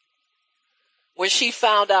mother. When she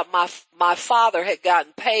found out my father had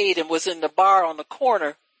gotten paid and was in the bar on the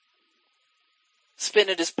corner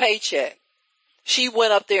spending his paycheck, she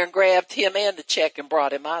went up there and grabbed him and the check and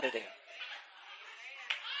brought him out of there.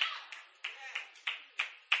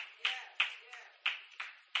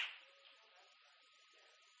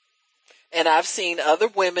 And I've seen other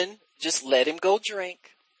women just let him go drink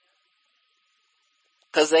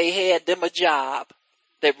because they had them a job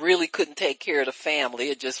that really couldn't take care of the family.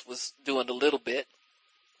 It just was doing a little bit.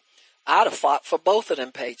 I'd have fought for both of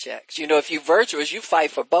them paychecks. You know, if you're virtuous, you fight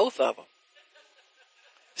for both of them.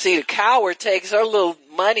 See, the coward takes her little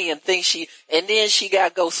money and thinks and then she got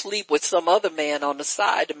to go sleep with some other man on the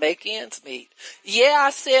side to make ends meet. Yeah,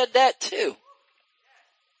 I said that too.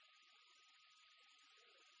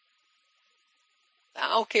 I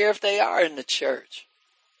don't care if they are in the church.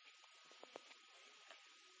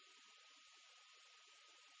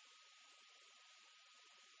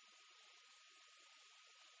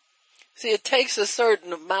 See, it takes a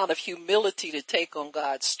certain amount of humility to take on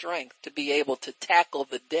God's strength to be able to tackle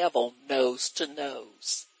the devil nose to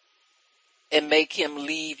nose and make him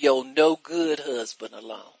leave your no good husband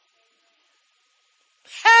alone.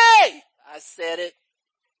 Hey! I said it.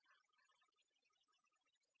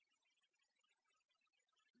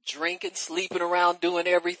 Drinking, sleeping around, doing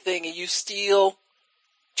everything, and you still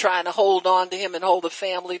trying to hold on to him and hold the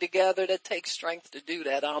family together. That takes strength to do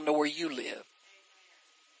that. I don't know where you live.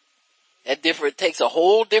 It takes a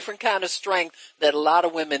whole different kind of strength that a lot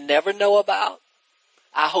of women never know about.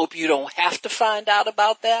 I hope you don't have to find out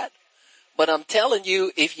about that. But I'm telling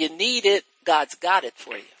you, if you need it, God's got it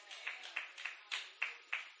for you.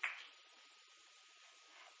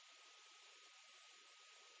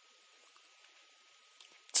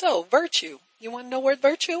 So, virtue. You want to know where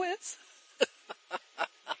virtue is?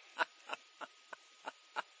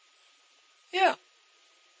 Yeah.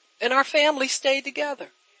 And our family stayed together.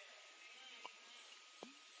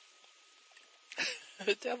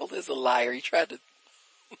 The devil is a liar. He tried to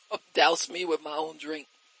douse me with my own drink.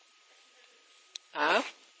 Huh?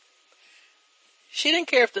 She didn't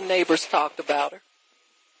care if the neighbors talked about her.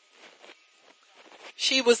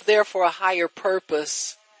 She was there for a higher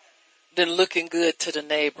purpose than looking good to the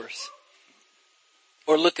neighbors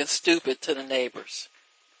or looking stupid to the neighbors.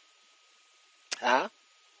 Huh?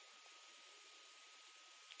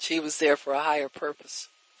 She was there for a higher purpose.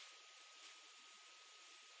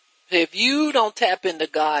 If you don't tap into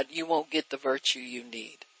God, you won't get the virtue you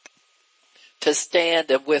need to stand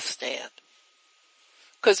and withstand.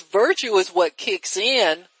 Because virtue is what kicks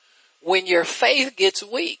in when your faith gets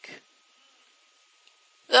weak.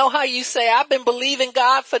 You know how you say, I've been believing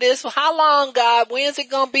God for this. How long, God? When's it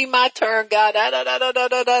going to be my turn, God? Da, da, da, da, da,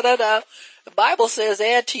 da, da, da. The Bible says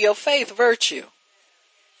add to your faith virtue.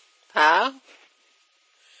 Huh?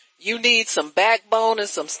 You need some backbone and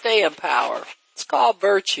some staying power. It's called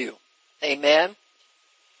virtue. Amen.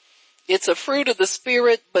 It's a fruit of the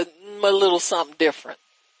Spirit, but a little something different.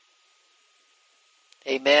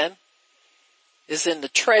 Amen. It's in the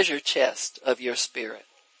treasure chest of your spirit.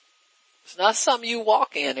 It's not something you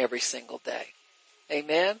walk in every single day.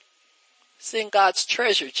 Amen. It's in God's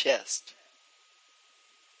treasure chest.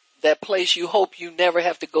 That place you hope you never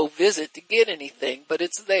have to go visit to get anything, but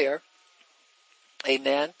it's there.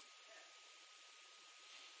 Amen.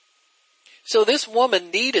 So this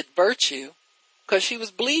woman needed virtue because she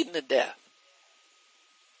was bleeding to death.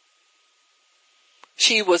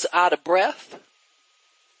 She was out of breath.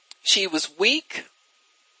 She was weak.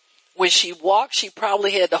 When she walked, she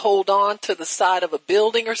probably had to hold on to the side of a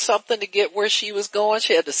building or something to get where she was going.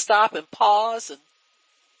 She had to stop and pause. And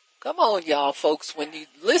come on, y'all folks, when you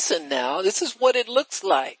listen now, this is what it looks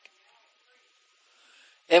like.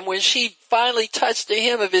 And when she finally touched the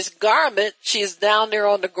hem of his garment, she's down there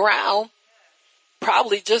on the ground,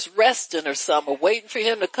 probably just resting or something, waiting for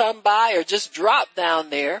him to come by or just drop down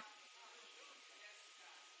there.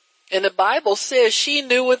 And the Bible says she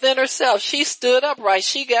knew within herself. She stood upright.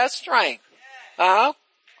 She got strength.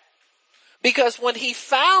 Because when he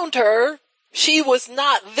found her, she was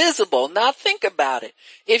not visible. Now think about it.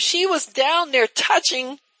 If she was down there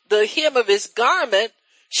touching the hem of his garment,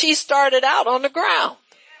 she started out on the ground.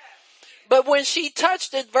 But when she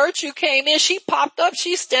touched it, virtue came in. She popped up.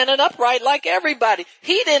 She's standing upright like everybody.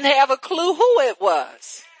 He didn't have a clue who it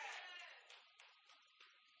was.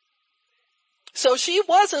 So she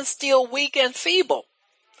wasn't still weak and feeble.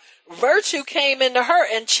 Virtue came into her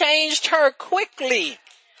and changed her quickly.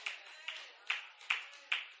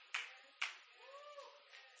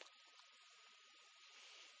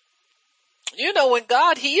 You know, when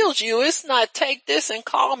God heals you, it's not take this and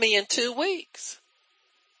call me in 2 weeks.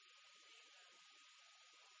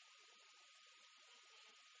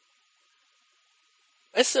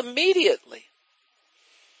 It's immediately.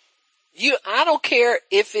 I don't care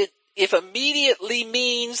if immediately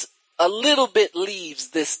means a little bit leaves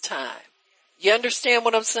this time. You understand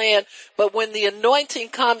what I'm saying? But when the anointing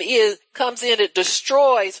comes in, it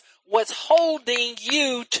destroys what's holding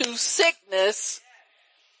you to sickness.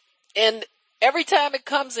 And every time it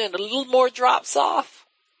comes in, a little more drops off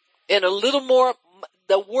and a little more,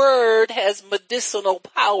 the word has medicinal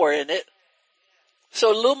power in it.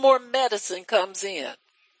 So a little more medicine comes in.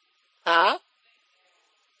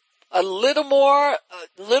 A little more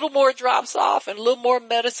drops off and a little more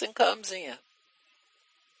medicine comes in.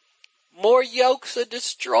 More yokes are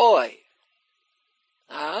destroyed.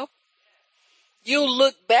 You'll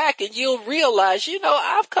look back and you'll realize,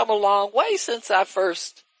 I've come a long way since I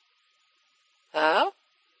first,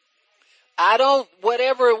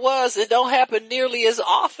 whatever it was, it don't happen nearly as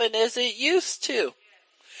often as it used to.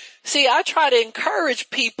 See, I try to encourage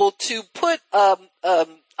people to put,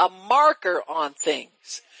 a marker on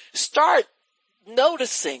things. Start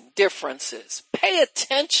noticing differences. Pay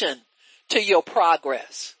attention to your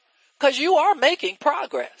progress. Because you are making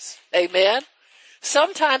progress. Amen.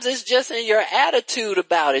 Sometimes it's just in your attitude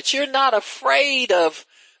about it. You're not afraid of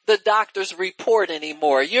the doctor's report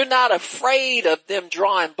anymore. You're not afraid of them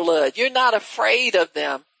drawing blood. You're not afraid of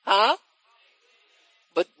them.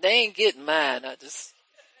 But they ain't getting mine. I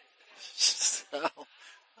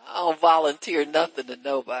don't volunteer nothing to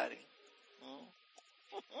nobody.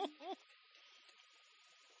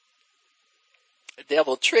 The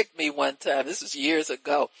devil tricked me one time. This was years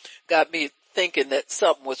ago. Got me thinking that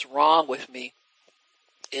something was wrong with me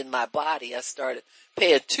in my body. I started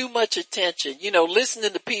paying too much attention,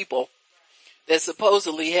 listening to people that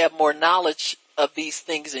supposedly have more knowledge of these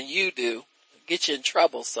things than you do. Get you in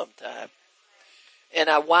trouble sometime. And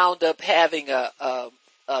I wound up having a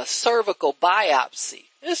cervical biopsy.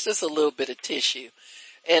 It's just a little bit of tissue.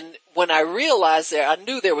 And when I realized I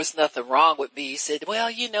knew there was nothing wrong with me. He said, well,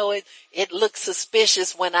 it looked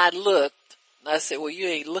suspicious when I looked. And I said, well, you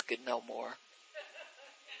ain't looking no more.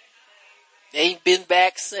 Ain't been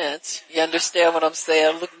back since. You understand what I'm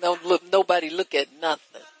saying? Nobody look at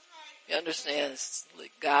nothing. You understand? Let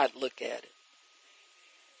God look at it.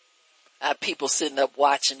 I have people sitting up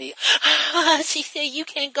watching me. She said you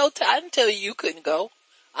can't go I didn't tell you couldn't go.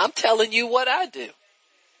 I'm telling you what I do.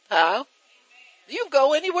 You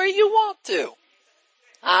go anywhere you want to.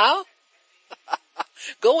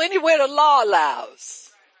 Go anywhere the law allows.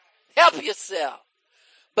 Help yourself.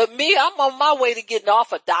 But me, I'm on my way to getting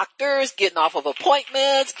off of doctors, getting off of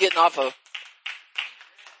appointments, getting off of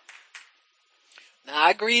Now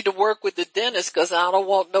I agreed to work with the dentist because I don't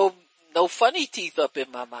want no funny teeth up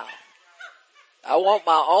in my mouth. I want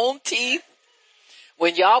my own teeth.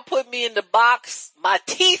 When y'all put me in the box, my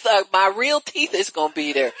teeth my real teeth is gonna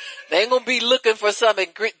be there. They ain't gonna be looking for something,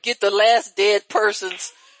 get the last dead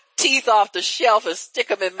person's teeth off the shelf and stick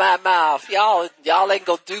them in my mouth. Y'all ain't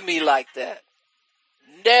gonna do me like that.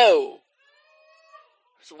 No.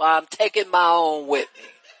 That's why I'm taking my own with me.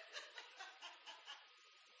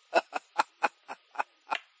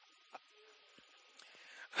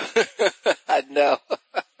 I know.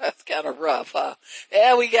 That's kind of rough, huh?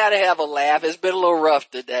 Yeah, we gotta have a laugh. It's been a little rough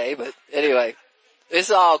today, but anyway, it's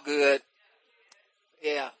all good.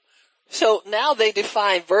 Yeah. So now they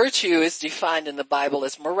define virtue is defined in the Bible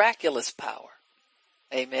as miraculous power.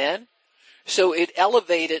 Amen. So it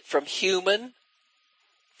elevated from human,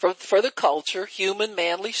 for the culture, human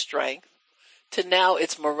manly strength, to now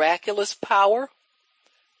it's miraculous power,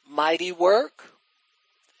 mighty work,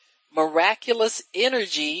 miraculous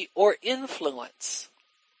energy or influence.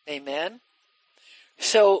 Amen.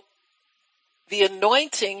 So the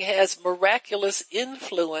anointing has miraculous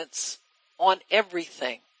influence on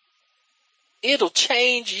everything. It'll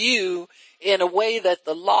change you in a way that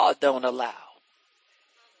the law don't allow.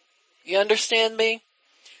 You understand me?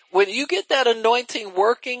 When you get that anointing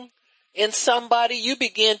working in somebody, you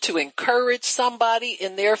begin to encourage somebody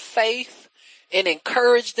in their faith and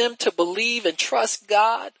encourage them to believe and trust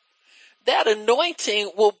God. That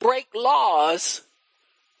anointing will break laws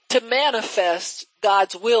to manifest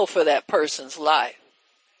God's will for that person's life.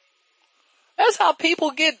 That's how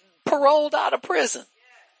people get paroled out of prison.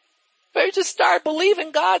 They just start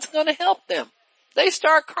believing God's going to help them. They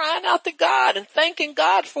start crying out to God and thanking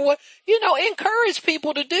God for it. Encourage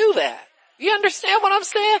people to do that. You understand what I'm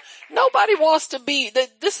saying? Nobody wants to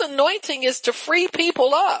this anointing is to free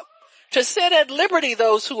people up, to set at liberty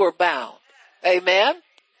those who are bound. Amen.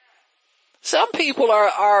 Some people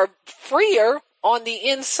are freer on the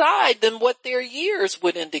inside than what their years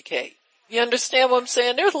would indicate. You understand what I'm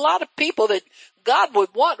saying? There's a lot of people that God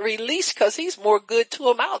would want released because he's more good to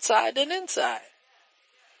them outside than inside.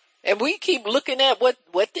 And we keep looking at what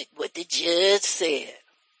the judge said.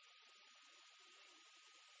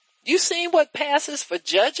 You seen what passes for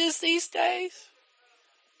judges these days?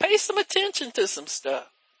 Pay some attention to some stuff.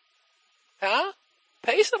 Huh?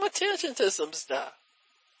 Pay some attention to some stuff.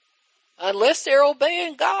 Unless they're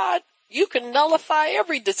obeying God, you can nullify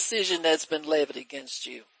every decision that's been levied against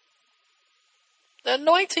you. The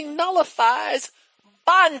anointing nullifies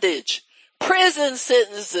bondage, prison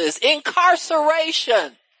sentences,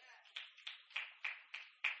 incarceration.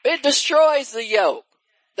 It destroys the yoke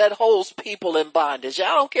that holds people in bondage. I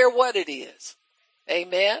don't care what it is.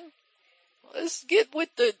 Amen. Let's get with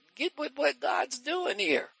what God's doing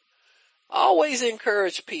here. Always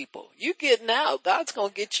encourage people. You getting out. God's going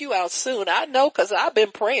to get you out soon. I know because I've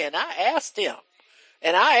been praying. I asked him.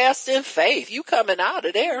 And I asked in faith. You coming out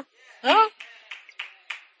of there. Huh?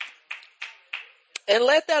 And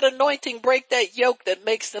let that anointing break that yoke that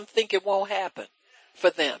makes them think it won't happen for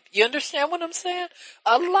them. You understand what I'm saying?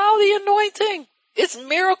 Allow the anointing. It's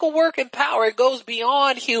miracle working power. It goes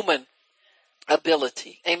beyond human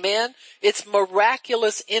ability. Amen. It's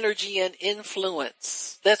miraculous energy and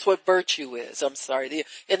influence. That's what virtue is. I'm sorry.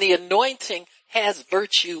 And the anointing has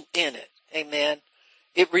virtue in it. Amen.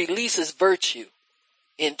 It releases virtue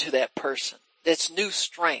into that person. That's new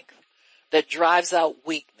strength that drives out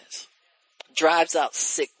weakness, drives out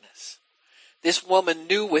sickness. This woman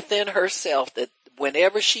knew within herself that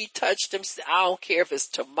whenever she touched him, I don't care if it's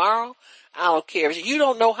tomorrow. I don't care. You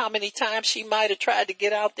don't know how many times she might have tried to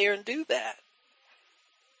get out there and do that.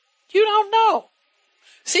 You don't know.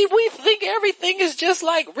 See, we think everything is just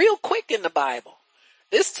like real quick in the Bible.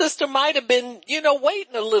 This sister might have been,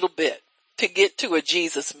 waiting a little bit to get to a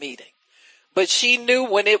Jesus meeting. But she knew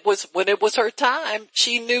when it was her time,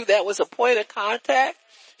 she knew that was a point of contact.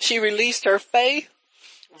 She released her faith.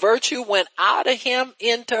 Virtue went out of him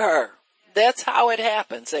into her. That's how it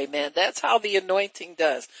happens. Amen. That's how the anointing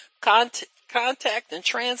does. Contact and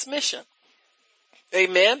transmission.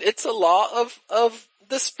 Amen. It's a law of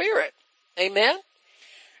the spirit. Amen.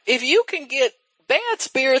 If you can get bad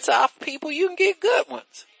spirits off people, you can get good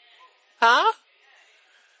ones. Huh?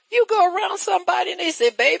 You go around somebody and they say,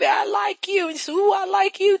 baby, I like you. And you say, ooh, I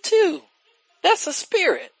like you too. That's a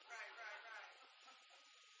spirit.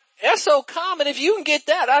 That's so common. If you can get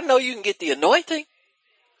that, I know you can get the anointing.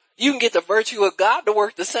 You can get the virtue of God to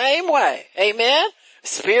work the same way. Amen.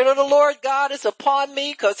 Spirit of the Lord God is upon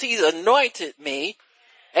me because he's anointed me.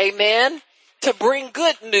 Amen. To bring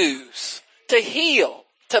good news, to heal,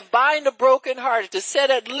 to bind the brokenhearted, to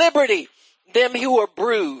set at liberty them who are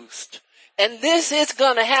bruised, And this is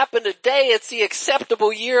going to happen today. It's the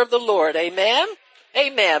acceptable year of the Lord. Amen.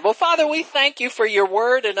 Amen. Well, Father, we thank you for your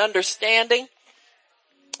word and understanding.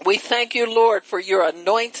 We thank you, Lord, for your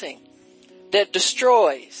anointing that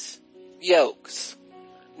destroys yokes,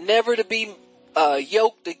 never to be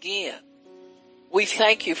yoked again. We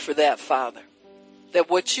thank you for that, Father, that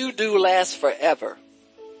what you do lasts forever.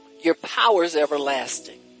 Your power's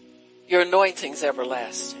everlasting. Your anointing's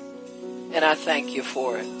everlasting. And I thank you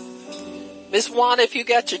for it. Miss Juana, if you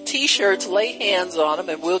got your t-shirts, lay hands on them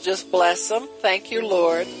and we'll just bless them. Thank you,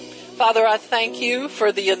 Lord. Father, I thank you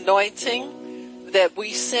for the anointing that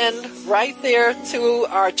we send right there to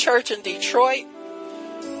our church in Detroit.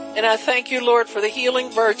 And I thank you, Lord, for the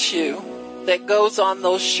healing virtue that goes on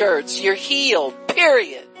those shirts. You're healed,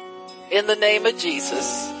 period. In the name of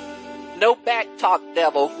Jesus. No back talk,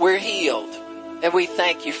 devil. We're healed. And we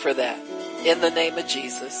thank you for that. In the name of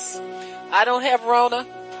Jesus. I don't have Rona.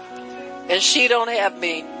 And she don't have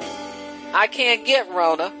me. I can't get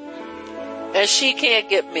Rona. And she can't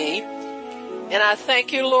get me. And I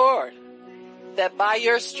thank you, Lord, that by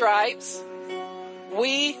your stripes,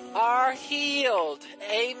 we are healed.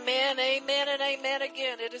 Amen, amen, and amen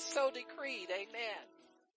again. It is so decreed. Amen.